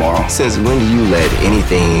married tomorrow. Says, when do you let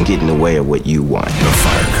anything get in the way of what you want? The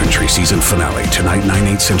Fire Country season finale tonight,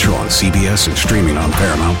 9/8 Central on CBS and streaming on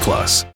Paramount+.